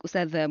عمودك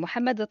أستاذ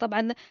محمد،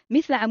 طبعا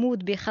مثل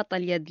عمود بخط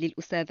اليد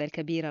للأستاذ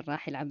الكبير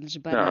الراحل عبد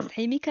الجبار نعم.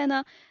 الرسحيمي،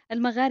 كان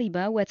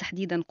المغاربة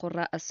وتحديدا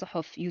قراء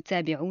الصحف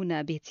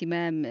يتابعون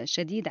باهتمام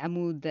شديد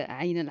عمود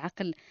عين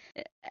العقل.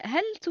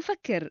 هل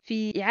تفكر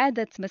في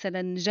إعادة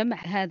مثلا جمع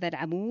هذا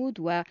العمود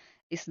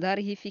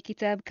وإصداره في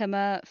كتاب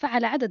كما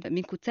فعل عدد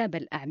من كتاب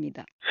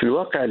الأعمدة؟ في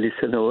الواقع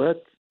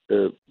لسنوات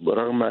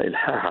رغم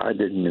إلحاح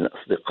عدد من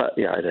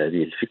أصدقائي على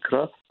هذه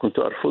الفكرة كنت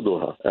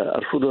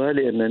أرفضها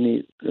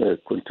لأنني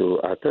كنت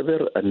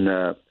أعتبر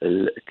أن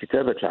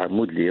كتابة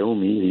العمود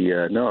اليومي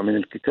هي نوع من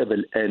الكتابة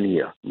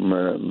الآنية،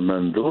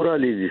 منظورة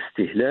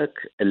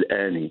للاستهلاك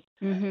الآني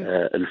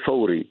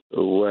الفوري،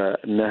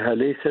 وأنها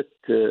ليست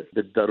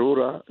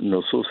بالضرورة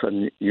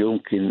نصوصا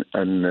يمكن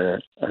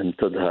أن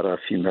تظهر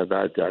فيما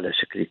بعد على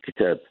شكل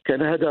كتاب.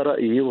 كان هذا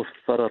رأيي،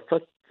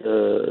 وفرطت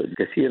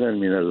كثيرا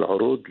من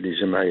العروض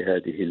لجمع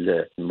هذه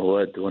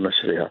المواد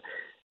ونشرها،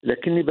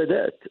 لكني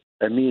بدأت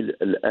أميل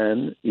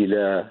الآن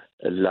إلى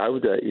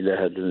العودة إلى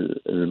هذا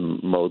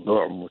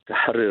الموضوع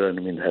متحررا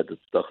من هذا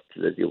الضغط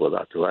الذي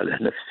وضعته على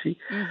نفسي.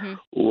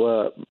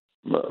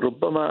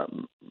 وربما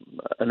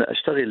أنا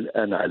أشتغل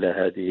الآن على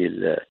هذه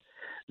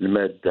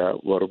المادة،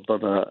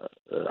 وربما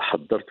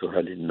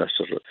حضرتها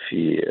للنشر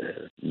في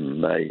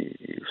ما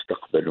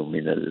يستقبل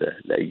من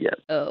الأيام.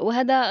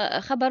 وهذا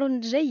خبر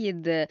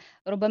جيد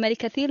ربما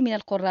لكثير من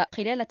القراء.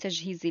 خلال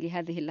تجهيزي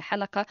لهذه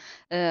الحلقة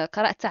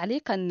قرأت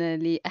تعليقا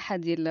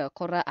لأحد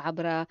القراء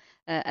عبر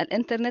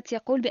الإنترنت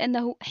يقول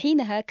بأنه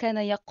حينها كان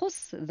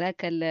يقص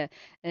ذاك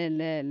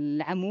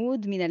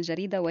العمود من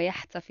الجريدة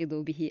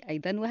ويحتفظ به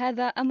أيضا،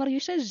 وهذا أمر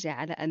يشجع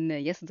على أن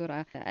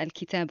يصدر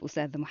الكتاب.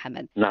 أستاذ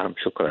محمد، نعم،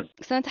 شكرا.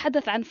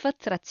 سنتحدث عن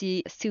فترة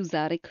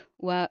استوزارك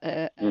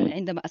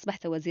وعندما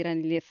أصبحت وزيرا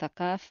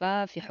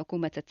للثقافة في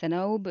حكومة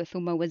التناوب،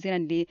 ثم وزيرا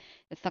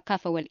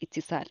للثقافة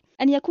والاتصال.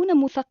 أن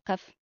يكون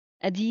مثقف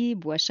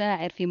أديب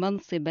وشاعر في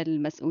منصب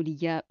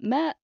المسؤولية،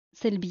 ما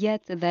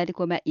سلبيات ذلك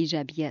وما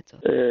إيجابياته؟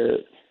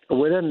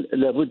 أولا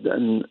لابد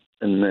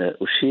أن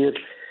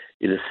أشير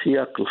إلى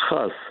السياق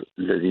الخاص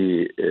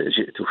الذي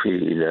جئت فيه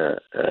إلى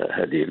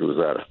هذه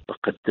الوزارة.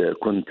 فقد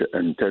كنت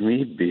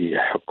أنتمي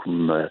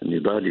بحكم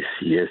نضالي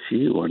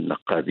السياسي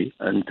والنقابي،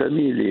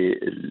 أنتمي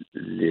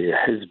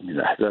لحزب من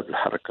أحزاب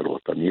الحركة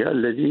الوطنية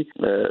الذي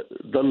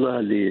ظل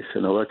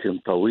لسنوات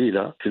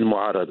طويلة في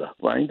المعارضة.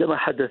 وعندما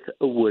حدث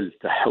أول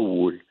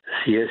تحول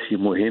سياسي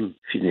مهم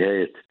في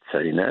نهاية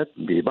التسعينات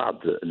ببعض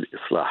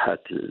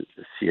الإصلاحات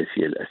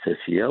السياسية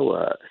الأساسية،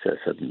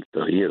 وأساسا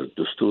التغيير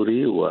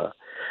الدستوري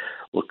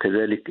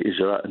وكذلك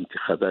إجراء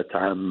انتخابات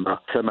عامة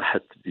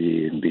سمحت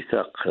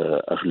بانبثاق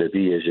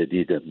أغلبية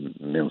جديدة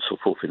من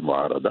صفوف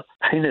المعارضة،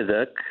 حين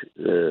ذاك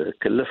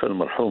كلف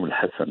المرحوم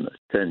الحسن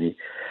الثاني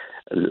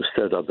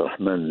الأستاذ عبد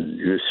الرحمن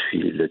اليوسفي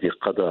الذي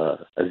قضى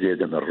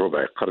أزيد من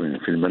ربع قرن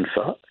في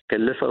المنفى،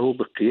 كلفه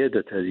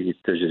بقيادة هذه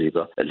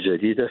التجربة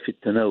الجديدة في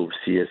التناوب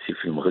السياسي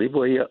في المغرب،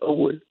 وهي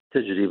أول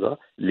تجربة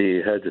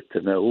لهذا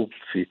التناوب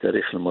في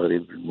تاريخ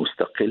المغرب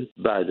المستقل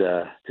بعد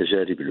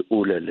التجارب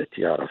الأولى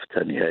التي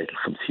عرفتها نهاية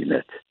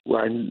الخمسينات.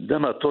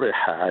 وعندما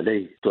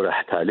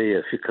طرحت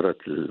علي فكرة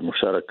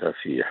المشاركة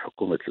في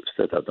حكومة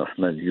الأستاذ عبد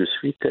الرحمن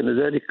اليوسفي، كان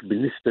ذلك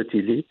بالنسبة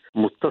لي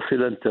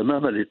متصلا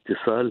تمام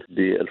الاتصال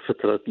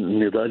بالفترة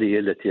النضالية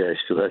التي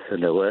عشتها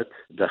سنوات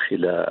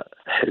داخل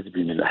حزب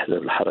من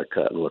أحزاب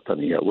الحركة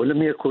الوطنية،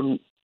 ولم يكن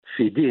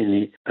في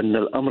ذهني أن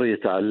الأمر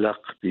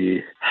يتعلق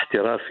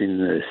باحتراف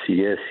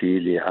سياسي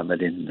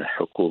لعمل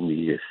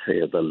حكومي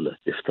سيظل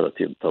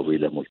لفترة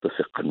طويلة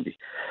ملتصقا به.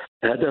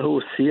 هذا هو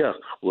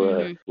السياق،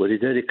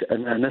 ولذلك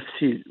أنا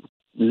نفسي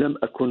لم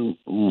أكن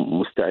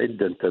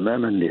مستعدا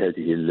تماما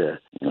لهذه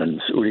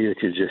المسؤولية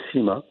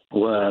الجسيمة،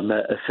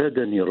 وما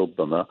أفادني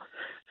ربما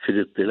في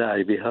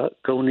الاطلاع بها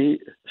كوني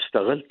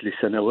اشتغلت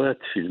لسنوات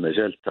في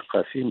المجال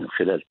الثقافي من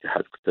خلال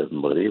اتحاد كتاب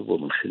المغرب،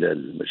 ومن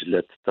خلال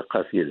المجلات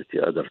الثقافية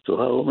التي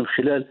أدرتها، ومن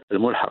خلال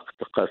الملحق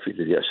الثقافي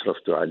الذي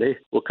أشرفت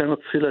عليه. وكانت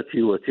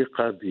صلتي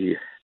وثيقة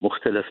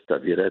بمختلف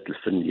التعبيرات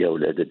الفنية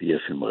والأدبية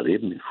في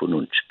المغرب من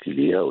فنون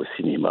تشكيلية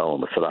وسينما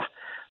ومسرح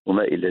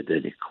وما إلى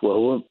ذلك،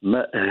 وهو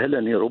ما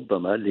أهلني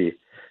ربما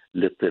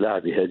للاطلاع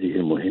بهذه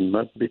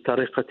المهمة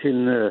بطريقة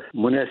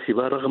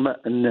مناسبة، رغم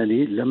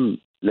أنني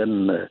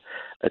لم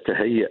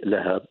أتهيأ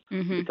لها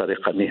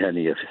بطريقة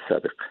مهنية في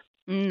السابق.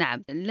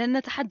 نعم، لن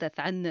نتحدث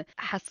عن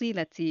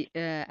حصيلة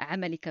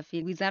عملك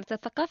في وزارة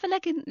الثقافة،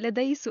 لكن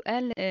لدي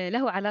سؤال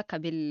له علاقة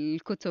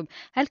بالكتب.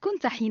 هل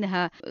كنت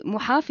حينها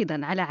محافظا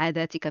على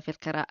عاداتك في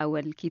القراءة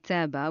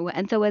والكتابة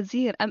وأنت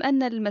وزير، أم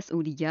أن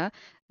المسؤولية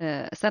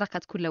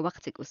سرقت كل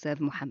وقتك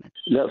أستاذ محمد؟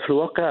 لا، في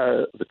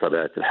الواقع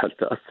بطبيعة الحال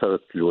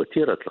تأثرت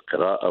وتيرة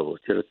القراءة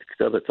ووتيرة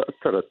الكتابة،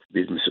 تأثرت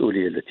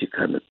بالمسؤولية التي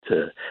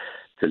كانت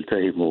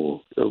تلتهم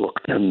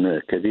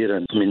وقتا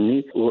كبيرا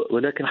مني،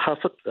 ولكن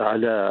حافظت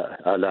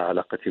على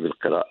علاقتي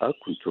بالقراءة.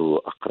 كنت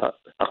أقرأ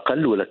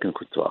أقل، ولكن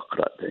كنت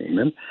أقرأ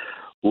دائما،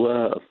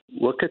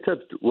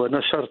 وكتبت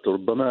ونشرت.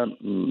 ربما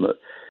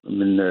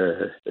من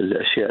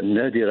الأشياء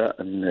النادرة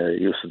أن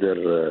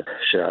يصدر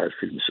شاعر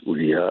في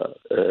المسؤولية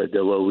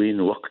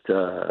دواوين وقت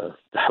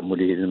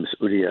تحمله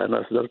المسؤولية.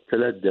 أنا أصدرت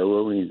 3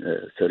 دواوين: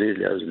 سرير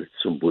لعزلة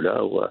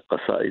السنبلة،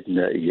 وقصائد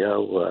نائية،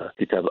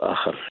 وكتاب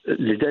آخر.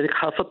 لذلك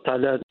حافظت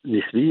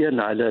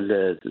نسبيا على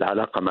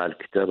العلاقة مع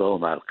الكتابة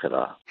ومع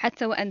القراءة،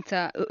 حتى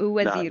وأنت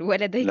وزير. نعم.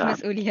 ولديك نعم.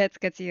 مسؤوليات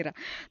كثيرة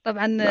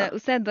طبعا. نعم.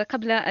 أستاذ،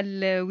 قبل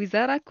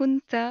الوزارة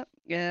كنت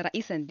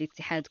رئيسا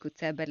لاتحاد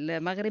كتاب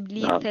المغرب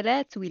نعم.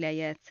 ل3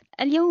 ولايات.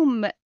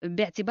 اليوم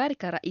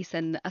باعتبارك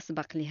رئيسا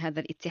أسبق لهذا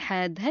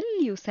الاتحاد،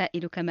 هل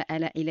يسائلك ما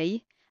آل إليه؟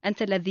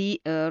 أنت الذي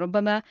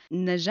ربما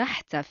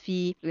نجحت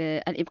في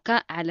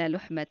الإبقاء على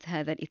لحمة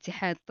هذا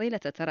الاتحاد طيلة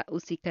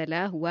ترأسك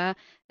له،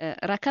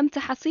 وركمت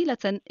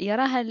حصيلة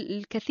يراها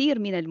الكثير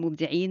من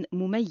المبدعين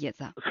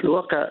مميزة. في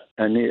الواقع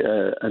يعني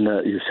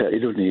أنا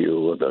يسائلني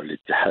وضع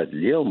الاتحاد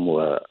اليوم،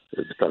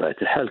 وبطبيعة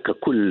الحال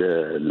ككل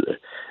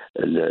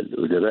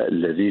الأدباء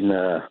الذين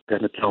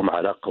كانت لهم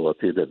علاقة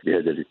وطيدة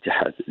بهذا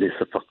الاتحاد، ليس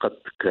فقط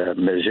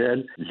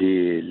كمجال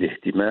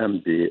للاهتمام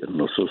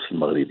بالنصوص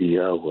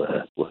المغربية،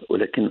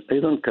 ولكن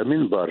أيضا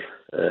كمنبر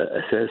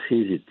أساسي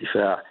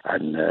للدفاع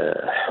عن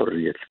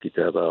حرية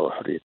الكتابة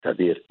وحرية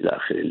التعبير إلى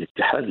آخره.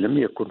 الاتحاد لم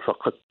يكن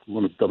فقط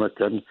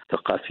منظمة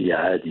ثقافية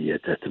عادية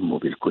تهتم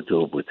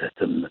بالكتب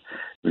وتهتم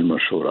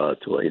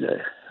بالمنشورات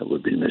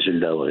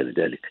وبالمجلة وغير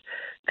ذلك،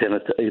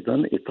 كانت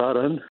أيضا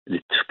إطارا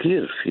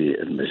للتفكير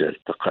في المجال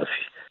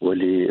الثقافي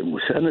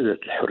ولمساندة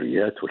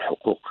الحريات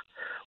والحقوق،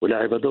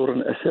 ولعب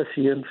دورا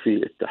أساسيا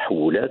في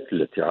التحولات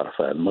التي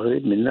عرفها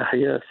المغرب من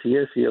ناحية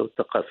السياسية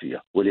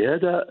والثقافية.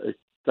 ولهذا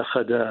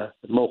اتخذ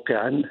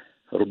موقعا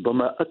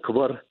ربما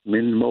أكبر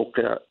من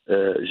موقع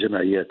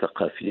جمعية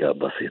ثقافية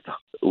بسيطة.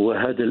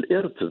 وهذا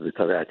الإرث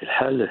بطبيعة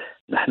الحال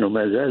نحن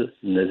ما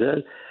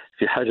نزال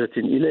في حاجة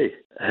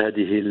إليه.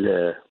 هذه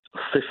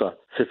الصفة،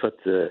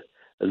 صفة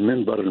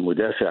المنبر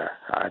المدافع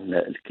عن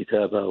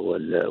الكتابة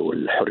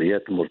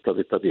والحريات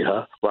المرتبطة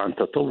بها وعن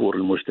تطور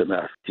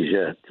المجتمع في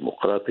اتجاه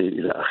الديمقراطي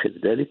إلى آخر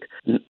ذلك،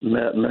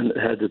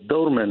 هذا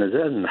الدور ما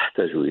نزال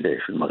نحتاج إليه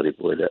في المغرب،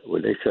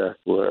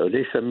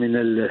 وليس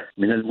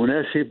من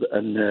المناسب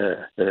أن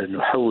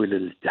نحول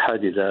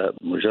الاتحاد إلى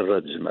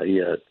مجرد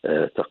جمعية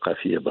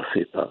ثقافية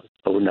بسيطة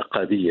أو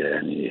نقابية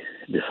يعني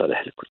لصالح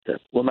الكتاب.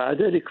 ومع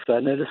ذلك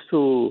فأنا لست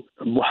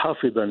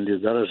محافظا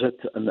لدرجة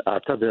أن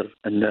أعتبر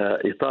أن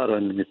إطارا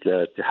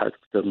مثل اتحاد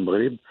كتاب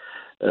المغرب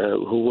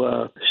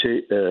هو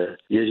شيء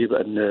يجب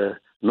أن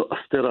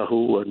نؤثره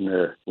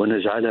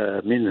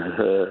ونجعل منه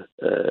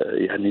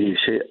يعني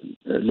شيء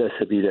لا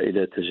سبيل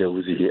إلى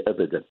تجاوزه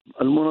أبدا.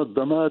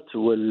 المنظمات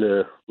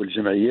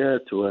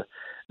والجمعيات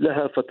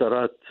لها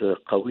فترات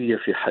قوية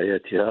في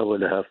حياتها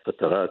ولها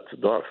فترات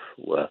ضعف،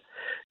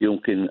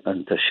 ويمكن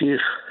أن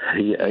تشيخ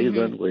هي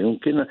أيضا،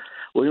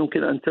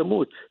 ويمكن أن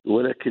تموت.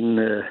 ولكن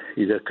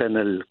إذا كان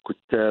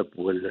الكتاب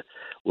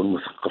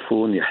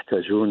والمثقفون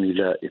يحتاجون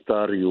إلى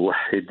إطار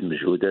يوحد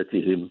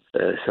مجهوداتهم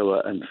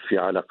سواء في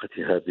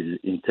علاقتها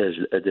بالإنتاج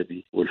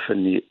الأدبي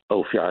والفني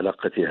أو في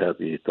علاقتها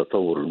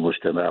بتطور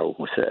المجتمع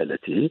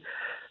ومساءلته،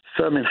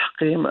 فمن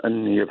حقهم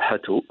أن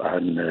يبحثوا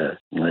عن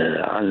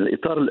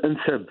الإطار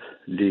الأنسب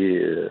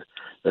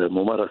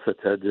لممارسة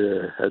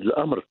هذا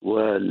الأمر.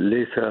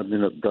 وليس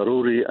من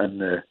الضروري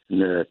أن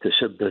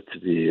نتشبت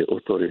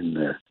بأطر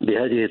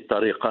بهذه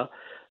الطريقة،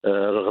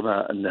 رغم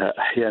أنها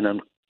أحيانا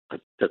قد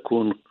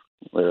تكون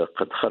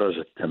قد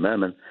خرجت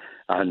تماما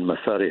عن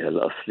مسارها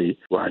الأصلي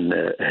وعن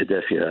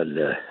أهدافها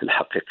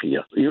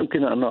الحقيقية.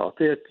 يمكن أن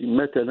أعطيك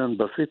مثلا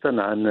بسيطا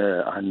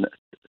عن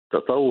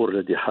التطور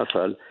الذي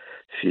حصل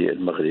في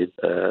المغرب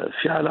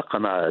في علاقة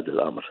مع هذا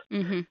الأمر.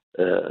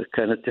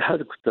 كان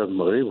اتحاد كتاب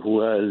المغرب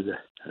هو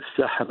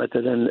الساحة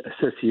مثلا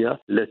الأساسية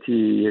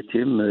التي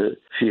يتم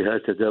فيها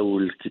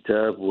تداول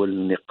الكتاب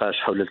والنقاش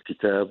حول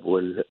الكتاب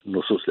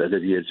والنصوص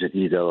الأدبية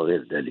الجديدة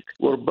وغير ذلك،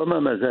 وربما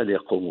ما زال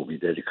يقوم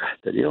بذلك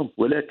حتى اليوم.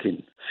 ولكن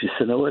في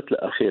السنوات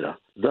الأخيرة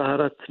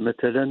ظهرت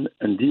مثلا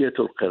أندية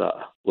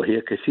القراءة،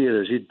 وهي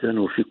كثيرة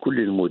جدا وفي كل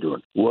المدن،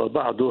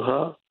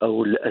 وبعضها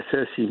أو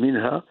الأساسي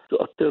منها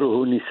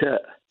تؤطره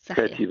نساء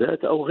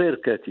كاتبات أو غير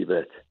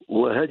كاتبات.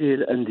 وهذه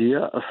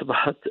الأندية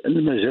أصبحت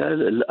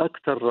المجال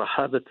الأكثر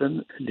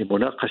رحابة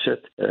لمناقشة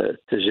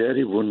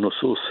التجارب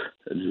والنصوص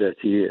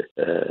التي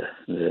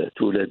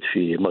تولد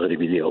في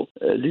مغرب اليوم.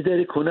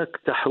 لذلك هناك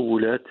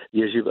تحولات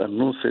يجب أن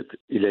ننصت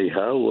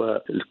إليها،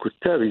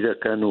 والكتاب إذا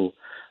كانوا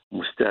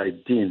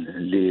مستعدين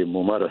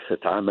لممارسة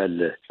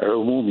عمل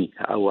عمومي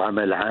أو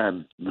عمل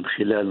عام من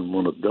خلال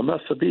المنظمة،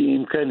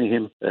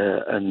 فبإمكانهم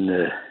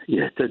أن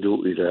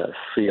يهتدوا إلى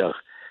الصيغ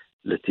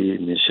التي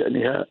من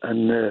شأنها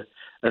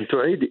أن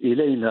تعيد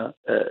إلينا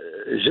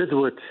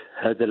جدوى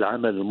هذا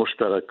العمل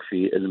المشترك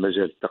في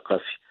المجال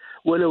الثقافي،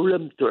 ولو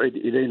لم تعد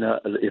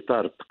إلينا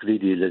الإطار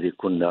التقليدي الذي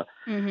كنا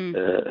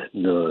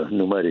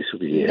نمارس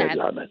به هذا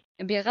العمل.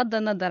 بغض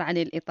النظر عن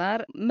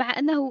الإطار، مع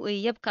أنه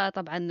يبقى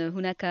طبعا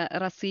هناك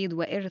رصيد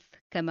وإرث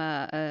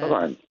كما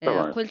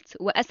طبعا. قلت،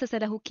 وأسس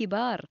له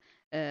كبار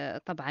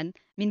طبعا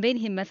من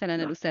بينهم مثلا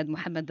الأستاذ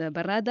محمد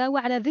برادة.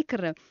 وعلى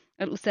ذكر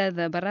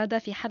الأستاذ برادة،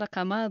 في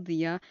حلقة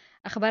ماضية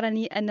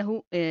أخبرني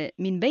أنه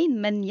من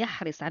بين من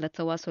يحرص على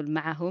التواصل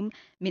معهم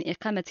من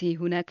إقامته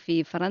هناك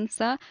في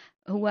فرنسا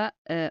هو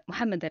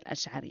محمد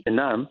الأشعري.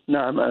 نعم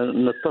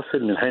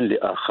نتصل من حين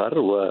لآخر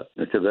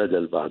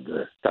ونتبادل بعض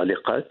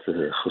التعليقات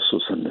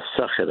خصوصا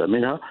الساخرة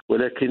منها،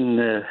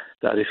 ولكن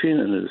تعرفين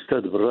أن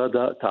الأستاذ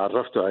برادة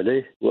تعرفت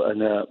عليه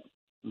وأنا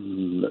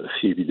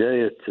في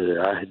بداية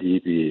عهدي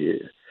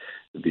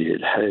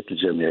بالحياة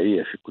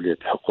الجامعية في كلية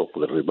الحقوق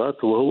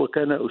والرباط، وهو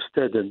كان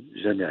أستاذا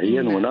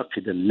جامعيا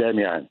وناقدا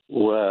لامعا.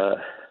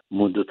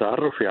 ومنذ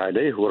تعرفي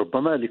عليه،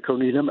 وربما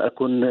لكوني لم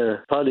أكن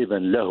طالبا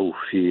له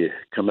في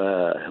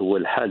كما هو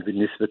الحال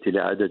بالنسبة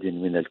لعدد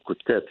من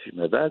الكتاب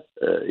فيما بعد،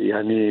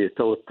 يعني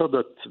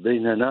توطدت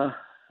بيننا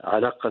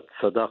علاقة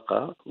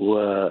صداقة،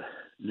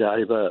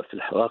 ولعب في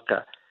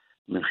الواقع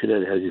من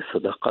خلال هذه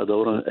الصداقة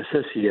دورا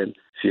أساسيا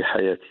في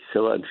حياتي،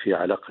 سواء في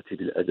علاقتي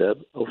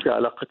بالأدب أو في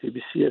علاقتي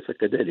بالسياسة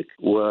كذلك.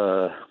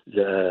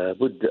 ولا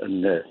بد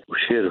أن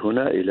أشير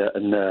هنا إلى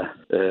أن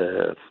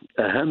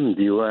أهم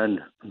ديوان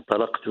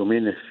انطلقت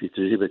منه في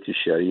تجربتي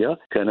الشعرية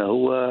كان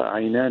هو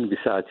عينان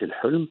بساعة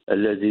الحلم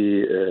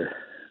الذي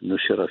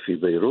نشر في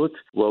بيروت،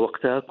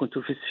 ووقتها كنت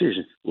في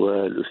السجن،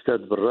 والأستاذ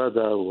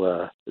برادة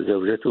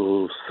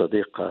وزوجته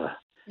الصديقة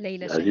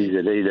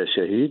العزيزة ليلى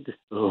شهيد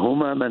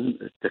هما من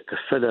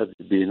تكفلا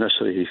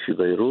بنشره في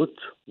بيروت.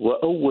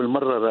 وأول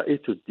مرة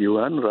رأيت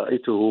الديوان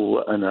رأيته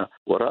وأنا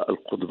وراء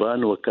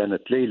القضبان،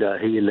 وكانت ليلى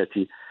هي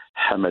التي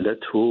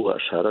حملته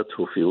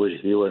وأشارته في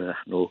وجهي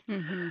ونحن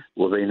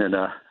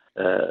وبيننا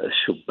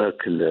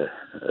شباك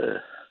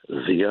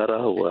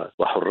الزيارة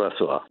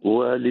وحراسها.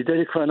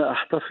 ولذلك فأنا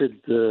أحتفظ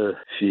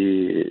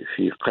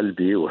في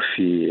قلبي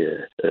وفي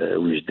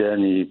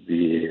وجداني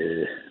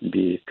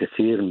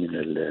بكثير من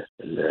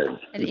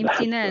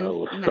الامتنان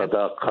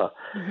والصداقة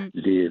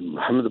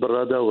لمحمد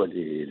برادة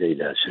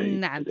ولليلى شهيد.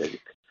 نعم.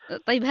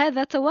 طيب،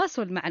 هذا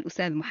تواصل مع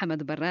الأستاذ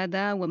محمد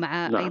برادة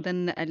ومع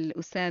أيضا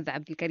الأستاذ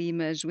عبد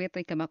الكريم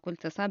جويطي كما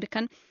قلت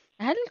سابقا،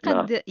 هل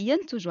قد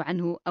ينتج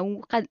عنه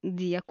أو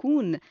قد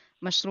يكون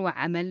مشروع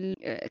عمل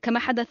كما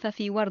حدث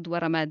في ورد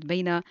ورماد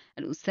بين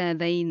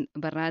الأستاذين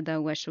برادة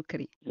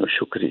وشكري؟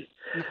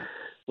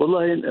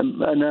 والله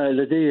أنا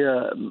لدي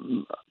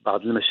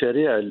بعض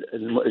المشاريع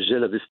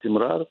المؤجلة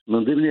باستمرار،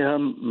 من ضمنها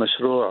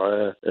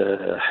مشروع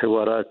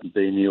حوارات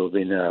بيني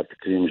وبين عبد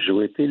الكريم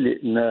الجويطي،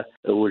 لأن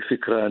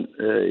الفكرة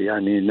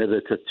يعني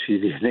نبتت في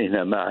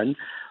ذهننا معا،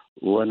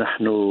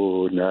 ونحن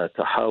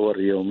نتحاور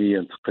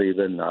يوميا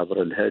تقريبا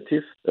عبر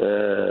الهاتف،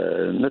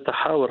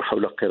 نتحاور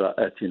حول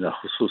قراءاتنا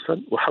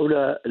خصوصا وحول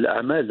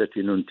الأعمال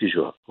التي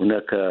ننتجها.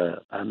 هناك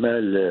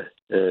أعمال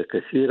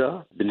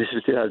كثيرة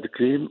بالنسبة لعبد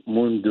الكريم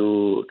منذ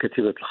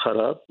كتيبة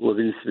الخراب،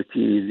 وبالنسبة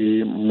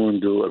لي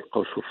منذ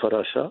القوس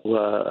والفراشة،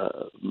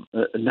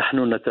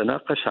 ونحن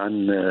نتناقش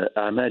عن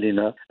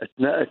أعمالنا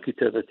أثناء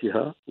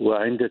كتابتها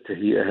وعند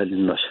تهيئها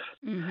للنشر.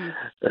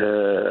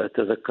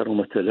 أتذكر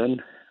مثلا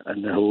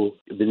أنه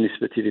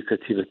بالنسبة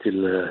لكتيبة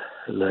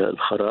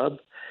الخراب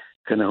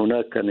كان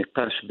هناك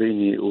نقاش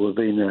بيني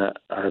وبين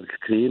عبد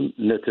الكريم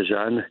نتج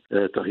عنه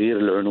تغيير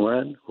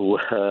العنوان، هو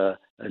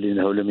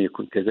لأنه لم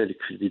يكن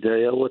كذلك في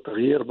البداية،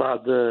 وتغيير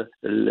بعض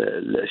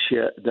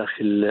الأشياء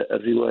داخل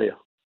الرواية.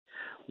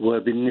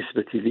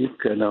 وبالنسبة لي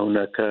كان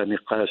هناك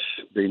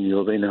نقاش بيني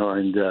وبينه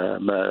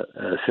عندما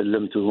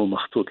سلمته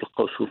مخطوط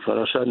القوس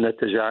والفراشة،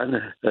 نتج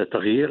عنه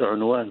تغيير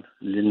عنوان،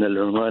 لأن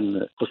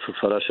العنوان قوس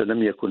الفراشة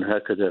لم يكن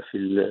هكذا في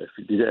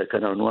البداية،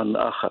 كان عنوان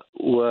آخر.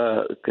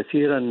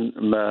 وكثيرا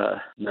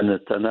ما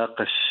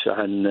نتناقش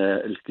عن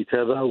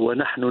الكتابة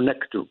ونحن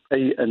نكتب،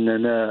 أي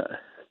أننا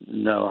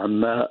نوعا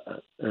ما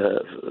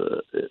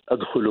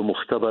أدخل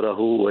مختبره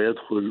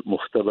ويدخل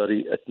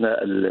مختبري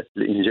أثناء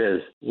الإنجاز،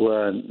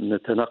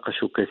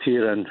 ونتناقش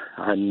كثيرا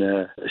عن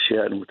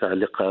أشياء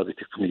المتعلقة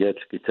بتقنيات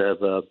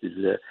الكتابة،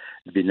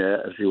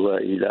 بالبناء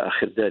الروائي إلى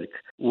آخر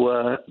ذلك.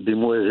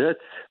 وبموازاة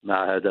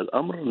مع هذا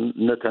الأمر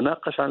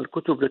نتناقش عن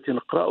الكتب التي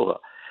نقرأها.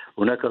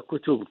 هناك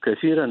كتب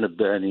كثيرة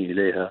نبعني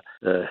إليها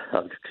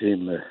عبد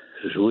الكريم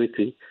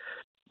جويطي،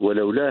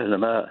 ولولاه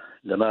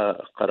لما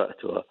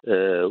قرأتها.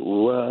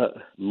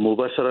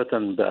 ومباشرة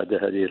بعد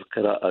هذه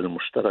القراءة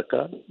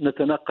المشتركة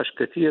نتناقش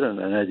كثيرا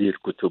عن هذه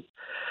الكتب،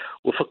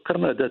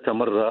 وفكرنا ذات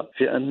مرة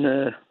في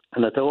أن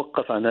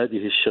نتوقف عن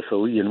هذه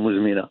الشفوية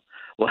المزمنة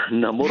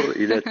وأن نمر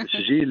إلى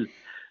تسجيل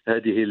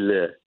هذه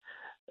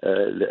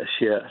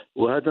الأشياء.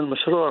 وهذا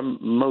المشروع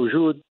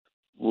موجود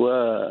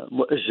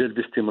ومؤجل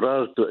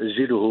باستمرار،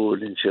 تؤجله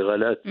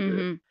الانشغالات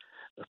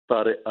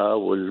الطارئة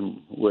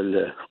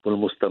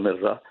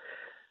والمستمرة،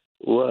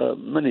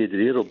 ومن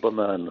يدري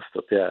ربما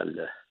نستطيع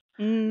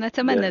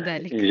نتمنى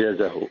ذلك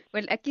إنجازه.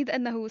 والأكيد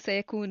أنه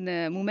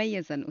سيكون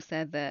مميزا.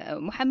 أستاذ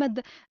محمد،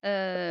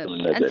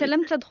 أنت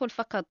لم تدخل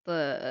فقط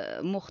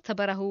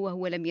مختبره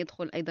وهو لم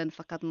يدخل أيضا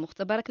فقط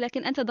مختبرك،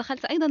 لكن أنت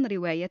دخلت أيضا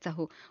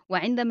روايته.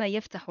 وعندما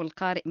يفتح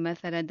القارئ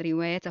مثلا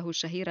روايته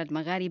الشهيرة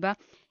المغاربة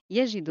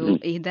يجد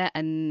إهداء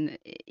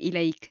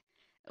إليك،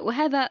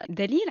 وهذا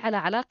دليل على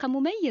علاقة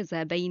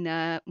مميزة بين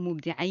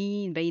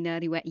مبدعين، بين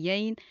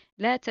روائيين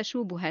لا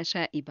تشوبها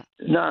شائبة.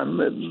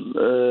 نعم،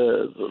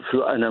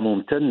 أنا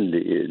ممتن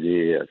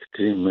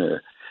لكريم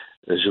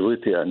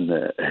جويتي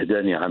أن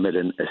أهداني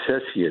عملا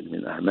أساسيا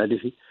من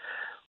أعماله،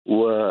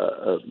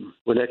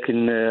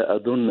 ولكن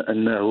أظن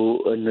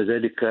أن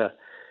ذلك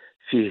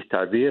فيه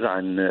تعبير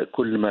عن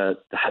كل ما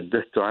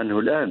تحدثت عنه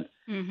الآن.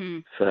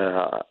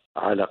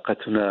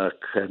 فعلاقتنا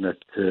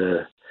كانت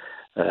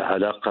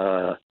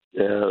علاقة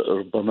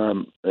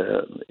ربما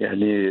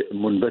يعني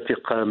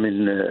منبثقة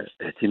من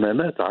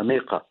اهتمامات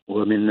عميقة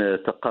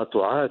ومن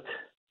تقاطعات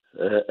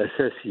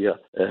أساسية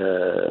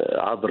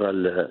عبر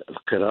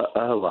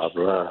القراءة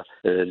وعبر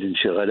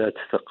الانشغالات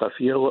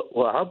الثقافية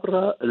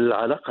وعبر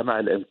العلاقة مع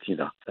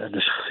الأمكنة. أنا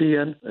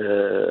شخصيا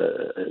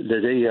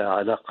لدي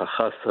علاقة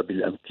خاصة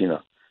بالأمكنة،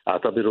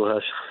 أعتبرها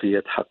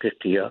شخصية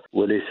حقيقية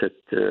وليست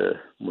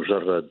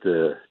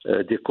مجرد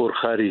ديكور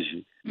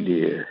خارجي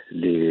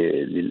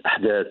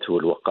للأحداث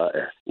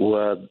والوقائع.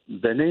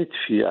 وبنيت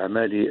في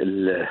أعمالي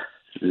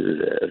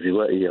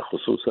الروائية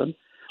خصوصا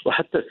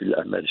وحتى في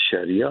الأعمال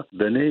الشعرية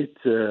بنيت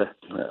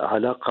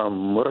علاقة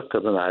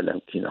مركبة مع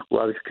الأمكنة.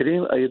 وعبد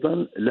الكريم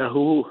أيضا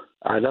له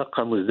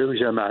علاقة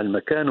مزدوجة مع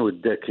المكان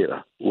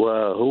والذاكرة،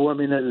 وهو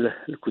من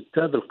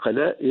الكتاب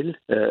القلائل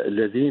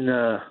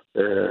الذين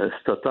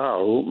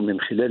استطاعوا من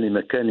خلال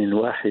مكان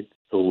واحد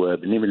هو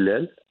بني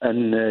ملال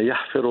أن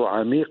يحفروا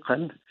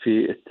عميقا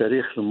في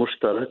التاريخ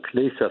المشترك،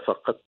 ليس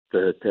فقط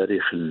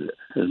تاريخ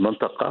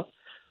المنطقة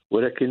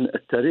ولكن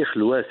التاريخ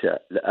الواسع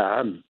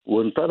الأعم،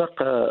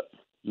 وانطلق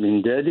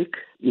من ذلك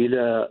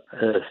إلى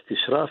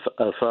استشراف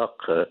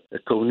آفاق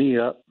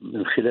كونية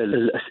من خلال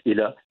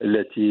الأسئلة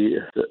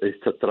التي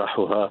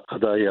تطرحها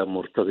قضايا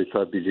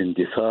مرتبطة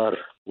بالاندثار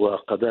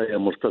وقضايا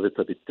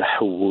مرتبطة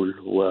بالتحول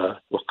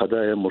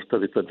وقضايا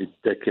مرتبطة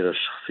بالذاكرة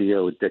الشخصية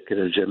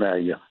والذاكرة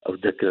الجماعية أو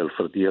الذاكرة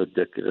الفردية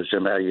والذاكرة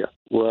الجماعية.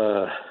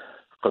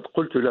 وقد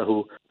قلت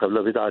له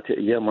قبل بضعة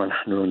أيام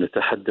ونحن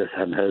نتحدث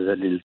عن هذا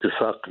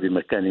الالتصاق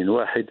بمكان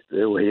واحد،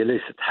 وهي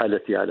ليست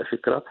حالتي على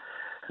فكرة،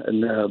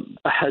 أن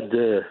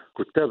أحد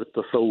كتاب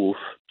التصوف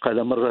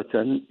قال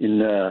مرة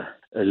إن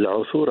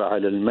العثور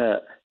على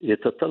الماء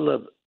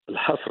يتطلب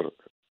الحفر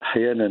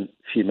أحيانا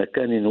في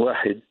مكان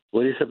واحد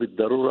وليس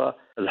بالضرورة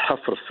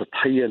الحفر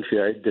سطحيا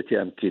في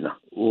عدة أمكنة.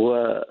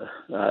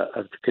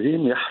 وعبد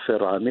الكريم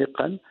يحفر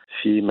عميقا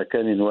في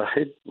مكان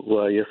واحد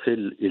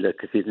ويصل إلى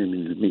كثير من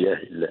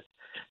المياه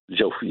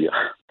الجوفية.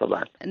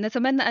 طبعا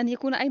نتمنى أن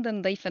يكون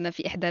أيضا ضيفنا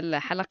في إحدى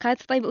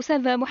الحلقات. طيب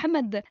أستاذ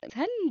محمد،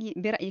 هل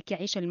برأيك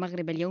يعيش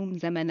المغرب اليوم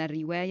زمن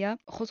الرواية،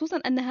 خصوصا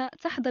أنها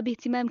تحظى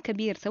باهتمام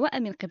كبير سواء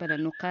من قبل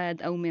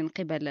النقاد أو من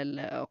قبل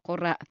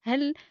القراء؟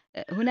 هل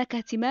هناك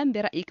اهتمام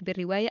برأيك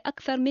بالرواية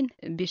أكثر من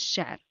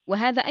بالشعر؟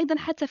 وهذا أيضا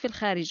حتى في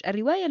الخارج،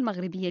 الرواية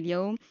المغربية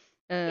اليوم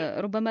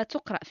ربما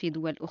تقرأ في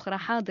دول أخرى،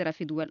 حاضرة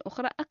في دول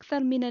أخرى أكثر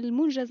من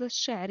المنجز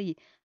الشعري،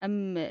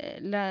 أم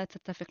لا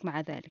تتفق مع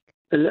ذلك؟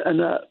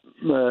 أنا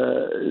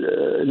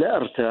لا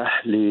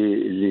أرتاح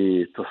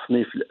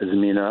لتصنيف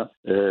الأزمنة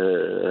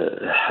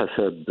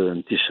حسب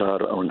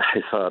انتشار أو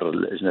انحصار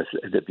الأجناس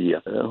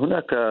الأدبية.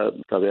 هناك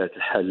بطبيعة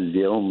الحال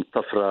اليوم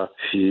طفرة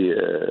في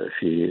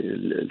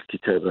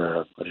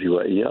الكتابة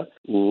الروائية،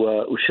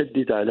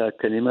 وأشدد على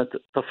كلمة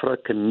طفرة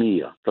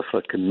كمية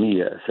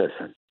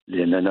أساسا،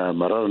 لأننا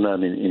مررنا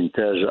من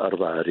إنتاج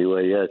 4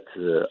 روايات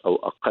أو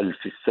أقل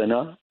في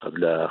السنة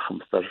قبل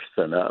 15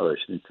 سنة أو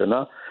 20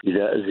 سنة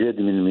إلى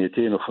أزيد من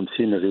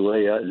 250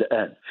 رواية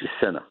الآن في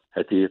السنة.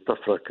 هذه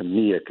طفرة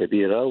كمية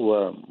كبيرة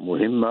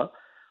ومهمة،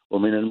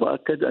 ومن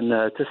المؤكد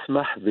أنها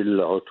تسمح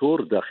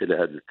بالعثور داخل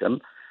هذا الكم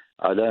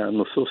على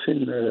نصوص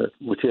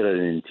مثيرة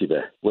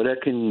للانتباه.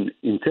 ولكن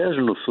إنتاج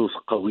نصوص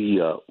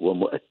قوية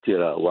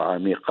ومؤثرة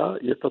وعميقة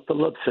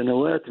يتطلب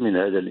سنوات من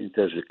هذا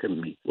الإنتاج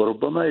الكمي،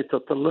 وربما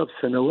يتطلب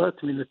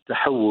سنوات من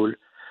التحول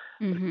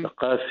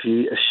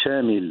الثقافي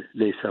الشامل،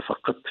 ليس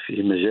فقط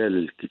في مجال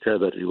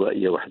الكتابة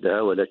الروائية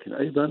وحدها ولكن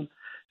أيضا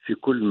في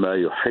كل ما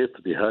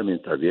يحيط بها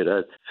من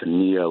تعبيرات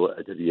فنية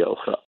وأدبية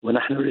أخرى.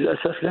 ونحن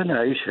للأسف لا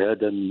نعيش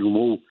هذا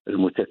النمو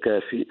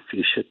المتكافئ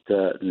في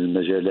شتى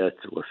المجالات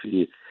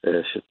وفي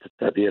شتى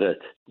التعبيرات،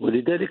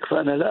 ولذلك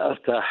فأنا لا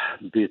أرتاح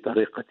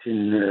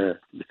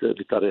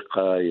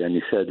بطريقة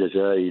يعني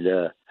ساذجة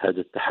إلى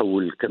هذا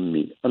التحول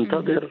الكمي.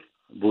 أنتظر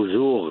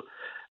بزوغ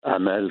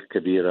أعمال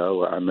كبيرة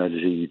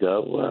وأعمال جيدة،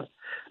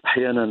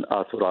 وأحيانا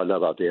أعثر على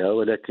بعضها،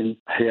 ولكن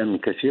أحيانا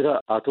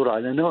كثيرة أعثر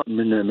على نوع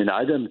من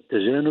عدم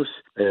التجانس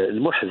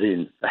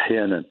المحزن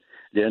أحيانا،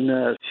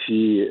 لأن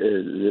في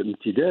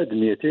امتداد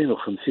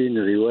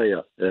 250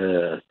 رواية،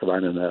 طبعا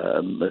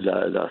أنا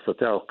لا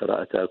أستطيع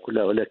قراءتها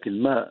كلها،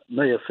 ولكن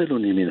ما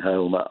يصلني منها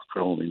وما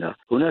أقرأ منها،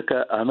 هناك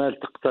أعمال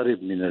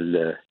تقترب من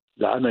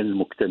العمل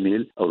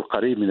المكتمل أو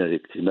القريب من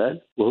الاكتمال،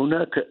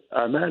 وهناك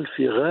أعمال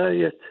في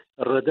غاية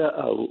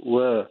الرداء،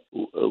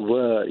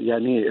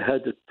 ويعني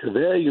هذا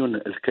التباين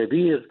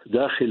الكبير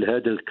داخل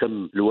هذا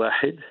الكم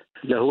الواحد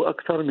له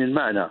أكثر من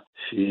معنى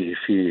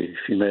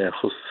فيما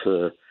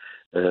يخص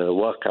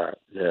واقع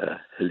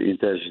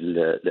الإنتاج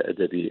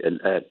الأدبي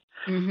الآن.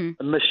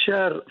 أما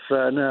الشعر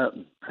فأنا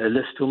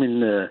لست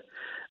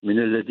من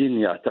الذين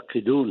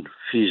يعتقدون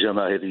في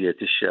جماهيرية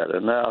الشعر.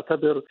 أنا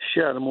أعتبر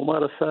الشعر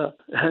ممارسة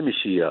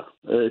هامشية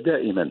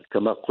دائما،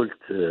 كما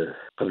قلت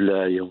قبل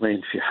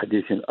يومين في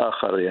حديث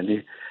آخر.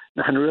 يعني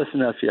نحن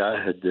لسنا في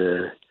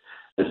عهد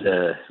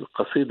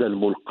القصيدة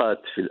الملقاة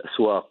في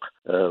الأسواق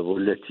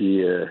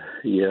والتي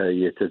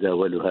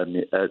يتداولها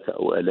مئات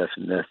أو آلاف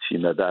الناس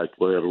فيما بعد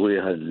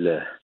ويرويها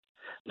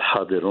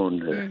الحاضرون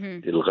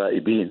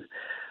للغائبين.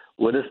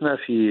 ولسنا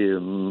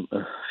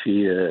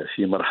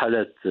في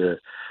مرحلة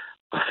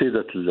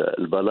قصيدة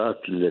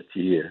البلاط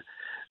التي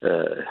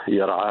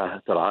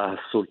ترعاها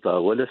السلطة،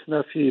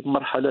 ولسنا في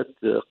مرحلة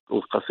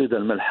القصيدة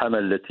الملحمة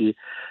التي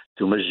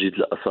تمجد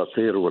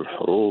الأساطير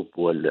والحروب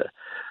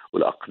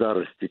والأقدار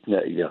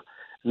الاستثنائية.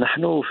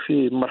 نحن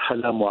في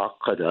مرحلة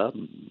معقدة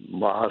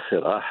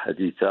معاصرة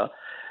حديثة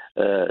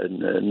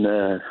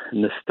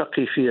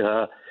نستقي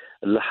فيها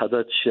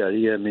اللحظات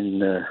الشعرية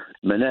من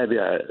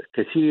منابع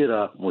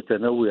كثيرة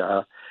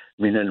متنوعة،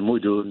 من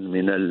المدن،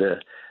 من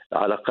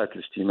العلاقات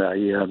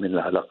الاجتماعية، من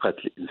العلاقات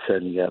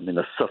الإنسانية، من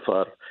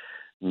السفر،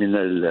 من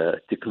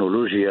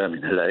التكنولوجيا،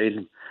 من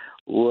العلم.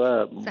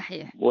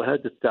 صحيح.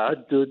 وهذا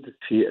التعدد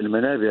في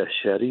المنابع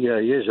الشعرية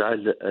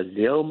يجعل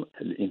اليوم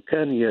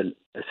الإمكانية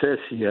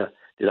الأساسية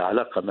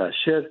للعلاقة مع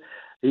الشعر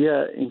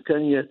هي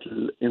إمكانية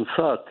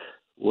الإنصات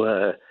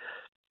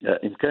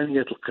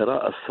وإمكانية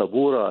القراءة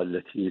الصبورة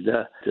التي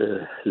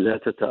لا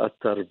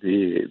تتأثر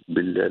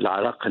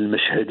بالعلاقة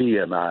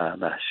المشهدية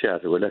مع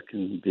الشعر،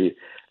 ولكن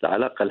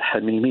بالعلاقة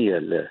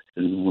الحميمية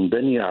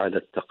المنبنية على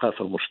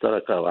الثقافة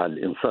المشتركة وعلى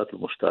الإنصات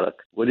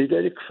المشترك.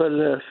 ولذلك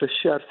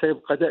فالشعر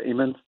سيبقى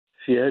دائما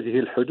في هذه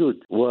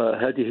الحدود،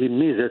 وهذه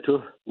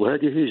ميزته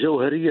وهذه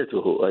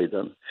جوهريته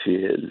أيضا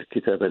في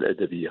الكتابة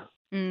الأدبية.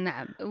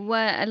 نعم.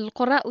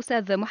 والقراء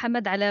أستاذ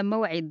محمد على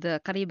موعد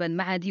قريبا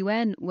مع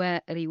ديوان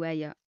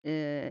ورواية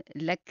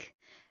لك.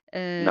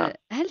 نعم.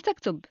 هل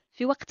تكتب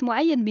في وقت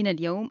معين من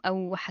اليوم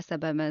أو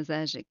حسب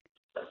مزاجك؟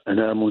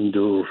 أنا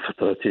منذ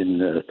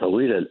فترة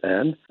طويلة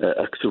الآن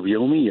أكتب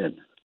يوميا،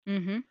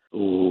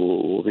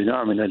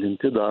 وبنوع من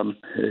الانتظام.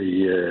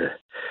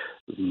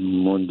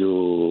 منذ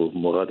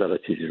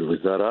مغادرتي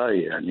للوزارة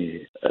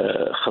يعني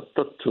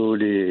خططت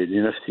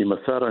لنفسي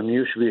مسارا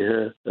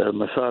يشبه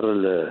مسار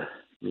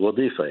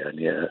الوظيفة،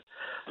 يعني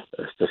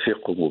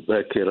استفيق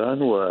مباكرا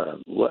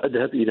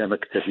وأذهب إلى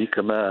مكتبي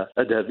كما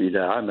أذهب إلى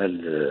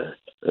عمل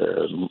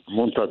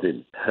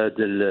منتظم.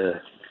 هذا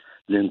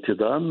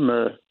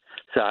الانتظام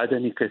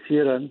ساعدني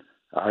كثيرا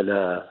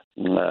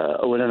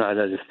أولا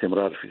على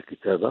الاستمرار في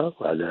الكتابة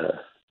وعلى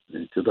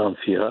الانتظام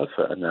فيها.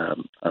 فأنا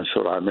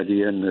أنشر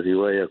عمليا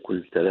رواية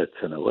كل 3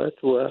 سنوات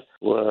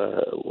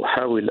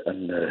وأحاول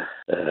أن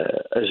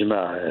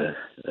أجمع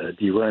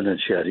ديوانا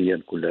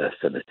شعريا كل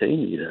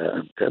 2 إذا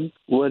أمكن،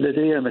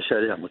 ولدي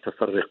مشاريع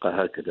متفرقة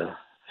هكذا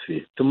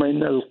فيه. ثم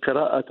إن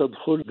القراءة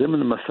تدخل ضمن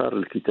مسار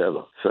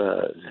الكتابة،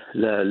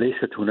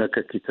 فليست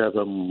هناك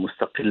كتابة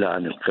مستقلة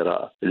عن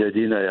القراءة.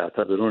 الذين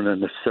يعتبرون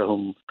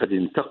نفسهم قد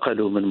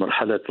انتقلوا من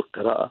مرحلة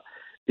القراءة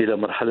إلى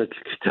مرحلة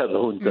الكتابة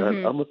وانتهى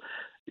الأمر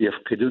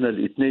يفقدون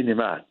الاثنين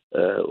معا.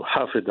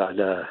 أحافظ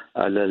على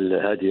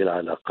هذه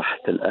العلاقة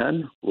حتى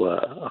الآن،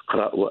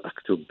 وأقرأ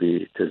وأكتب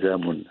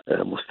بتزامن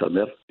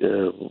مستمر.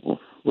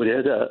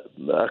 ولهذا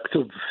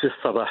أكتب في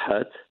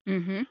الصباحات،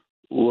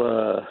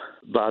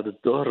 وبعد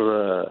الظهر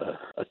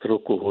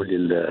أتركه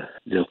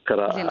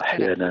للقراءة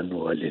أحيانا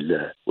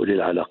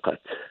وللعلاقات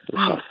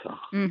الخاصة.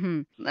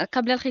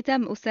 قبل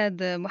الختام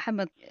أستاذ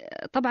محمد،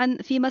 طبعا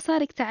في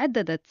مسارك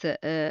تعددت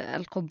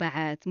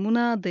القبعات: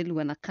 مناضل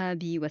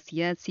ونقابي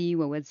وسياسي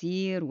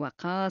ووزير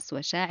وقاص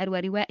وشاعر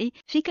وروائي.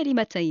 في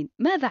كلمتين،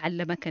 ماذا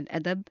علمك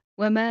الأدب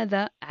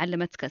وماذا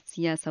علمتك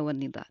السياسة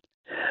والنضال؟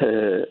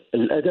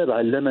 الأدب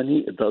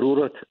علمني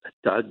ضرورة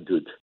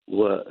التعدد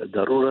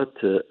وضرورة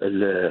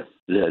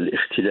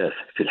الاختلاف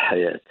في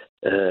الحياة.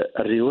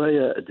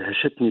 الرواية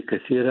أدهشتني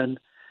كثيرا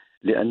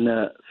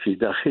لأن في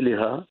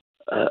داخلها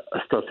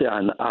أستطيع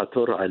أن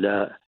أعثر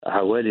على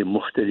عوالم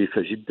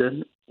مختلفة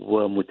جدا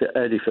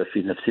ومتآلفة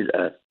في نفس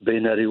الآن،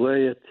 بين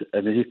رواية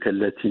أمريكا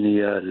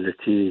اللاتينية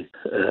التي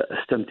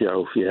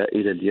أستمتع فيها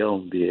إلى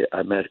اليوم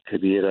بأعمال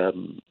كبيرة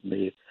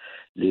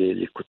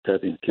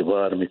لكتاب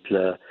كبار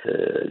مثل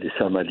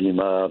لسام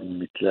ليما،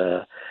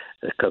 مثل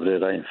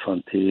كابريرا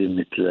إنفانتي،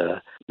 مثل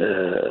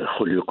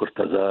خوليو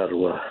كورتازار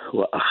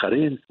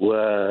وآخرين،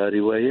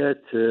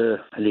 وروايات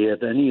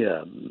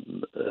اليابانية،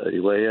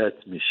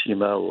 روايات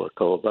ميشيما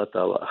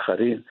وكواباتا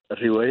وآخرين.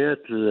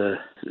 الروايات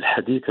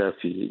الحديثة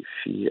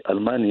في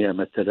ألمانيا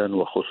مثلا،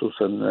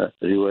 وخصوصا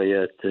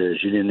روايات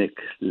جيلينيك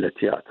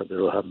التي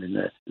أعتبرها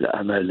من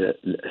الأعمال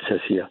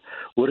الأساسية،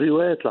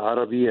 والروايات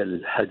العربية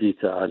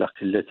الحديثة على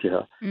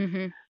قلتها،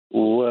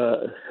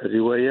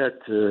 وروايات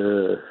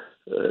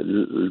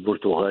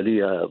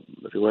البرتغالية،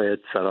 رواية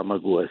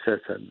ساراماغو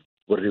أساسا،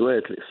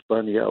 والرواية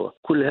الإسبانية.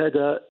 وكل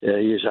هذا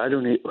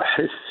يجعلني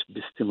أحس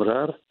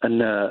باستمرار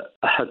أن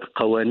أحد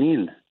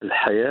قوانين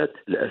الحياة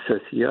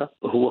الأساسية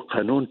هو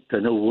قانون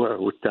التنوع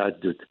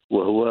والتعدد،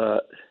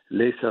 وهو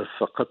ليس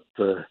فقط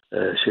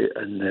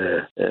شيئا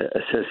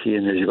أساسيا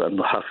يجب أن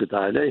نحافظ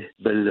عليه،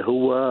 بل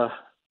هو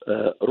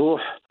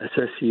روح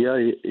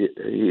أساسية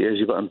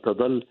يجب أن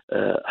تظل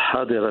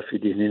حاضرة في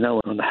ذهننا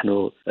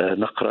ونحن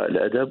نقرأ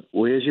الأدب،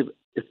 ويجب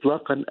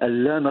إطلاقا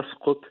أن لا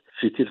نسقط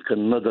في تلك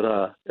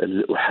النظرة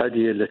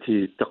الأحادية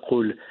التي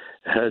تقول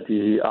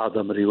هذه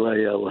أعظم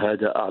رواية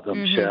وهذا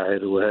أعظم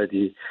شاعر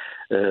وهذه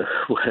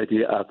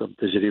أعظم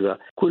تجربة.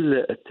 كل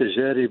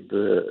التجارب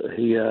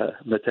هي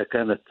متى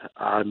كانت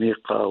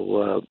عميقة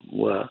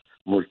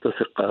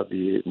وملتصقة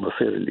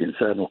بمصير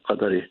الإنسان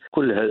وقدره،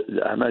 كل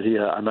الأعمال هي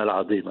أعمال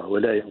عظيمة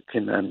ولا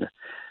يمكن أن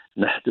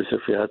نحدث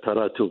فيها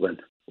تراتبا.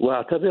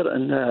 وأعتبر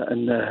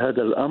أن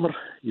هذا الأمر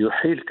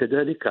يحيل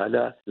كذلك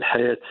على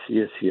الحياة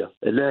السياسية.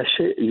 لا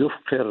شيء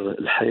يفقر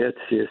الحياة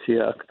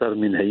السياسية أكثر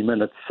من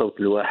هيمنة الصوت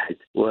الواحد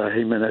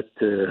وهيمنة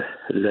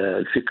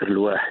الفكر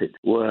الواحد.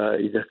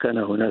 وإذا كان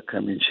هناك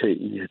من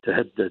شيء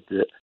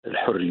يتهدد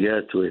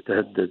الحريات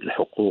ويتهدد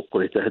الحقوق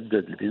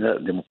ويتهدد البناء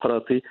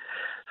الديمقراطي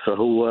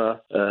فهو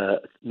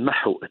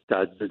محو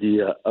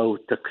التعددية أو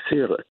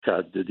تكسير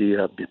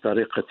التعددية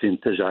بطريقة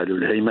تجعل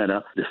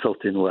الهيمنة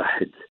لصوت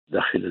واحد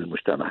داخل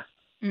المجتمع.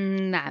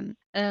 نعم.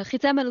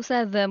 ختاما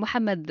الأستاذ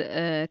محمد،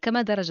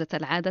 كما درجت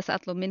العادة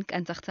سأطلب منك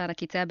أن تختار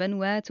كتابا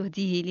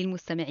وتهديه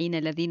للمستمعين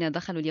الذين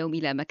دخلوا اليوم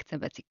إلى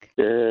مكتبتك.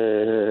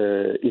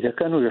 إذا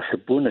كانوا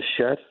يحبون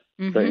الشعر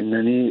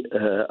فإنني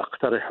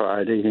أقترح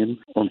عليهم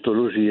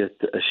أنطولوجية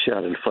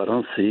الشعر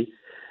الفرنسي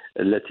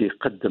التي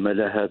قدم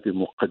لها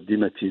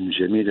بمقدمة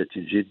جميلة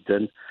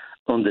جدا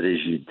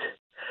أندري جيد.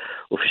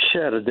 وفي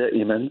الشعر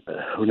دائما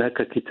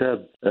هناك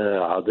كتاب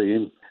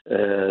عظيم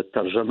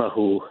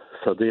ترجمه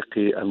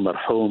صديقي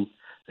المرحوم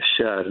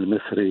الشاعر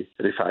المصري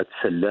رفعت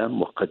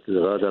سلام، وقد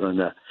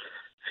غادرنا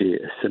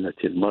في السنة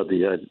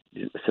الماضية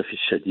للأسف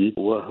الشديد،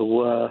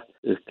 وهو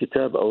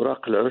كتاب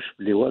أوراق العشب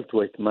لوالت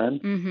وايتمان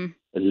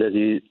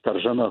الذي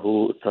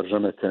ترجمه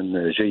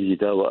ترجمة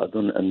جيدة،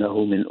 وأظن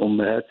أنه من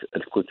أمهات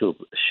الكتب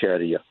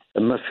الشعرية.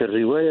 أما في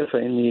الرواية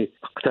فإني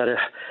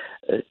أقترح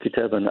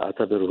كتابا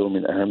أعتبره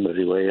من أهم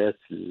الروايات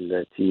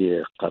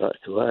التي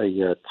قرأتها،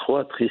 هي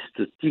تخوا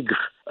تريست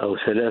تيغر أو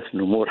 3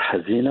 نمور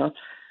حزينة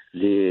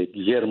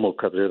لغييرمو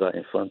كابريرا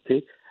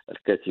إنفانتي،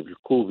 الكاتب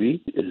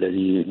الكوبي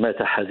الذي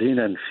مات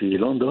حزينا في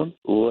لندن،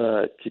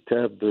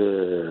 وكتاب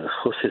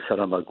خوسي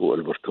ساراماغو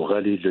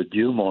البرتغالي لو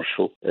ديو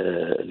مانشو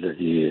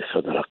الذي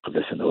صدر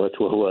قبل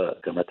سنوات، وهو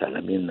كما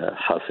تعلمين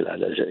حاصل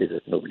على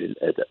جائزة نوبل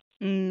للأدب.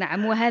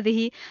 نعم،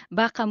 وهذه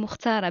باقة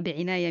مختارة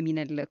بعناية من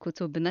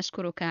الكتب،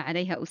 نشكرك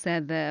عليها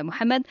أستاذ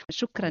محمد.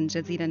 شكرا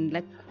جزيلا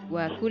لك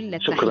وكل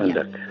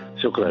التحية.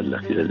 شكرا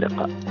لك، إلى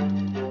اللقاء.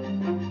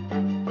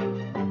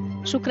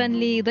 شكرا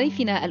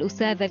لضيفنا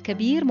الأستاذ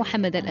الكبير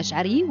محمد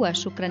الأشعري،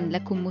 وشكرا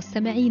لكم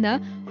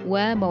مستمعينا،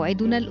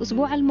 وموعدنا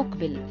الأسبوع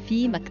المقبل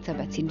في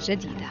مكتبة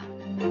جديدة.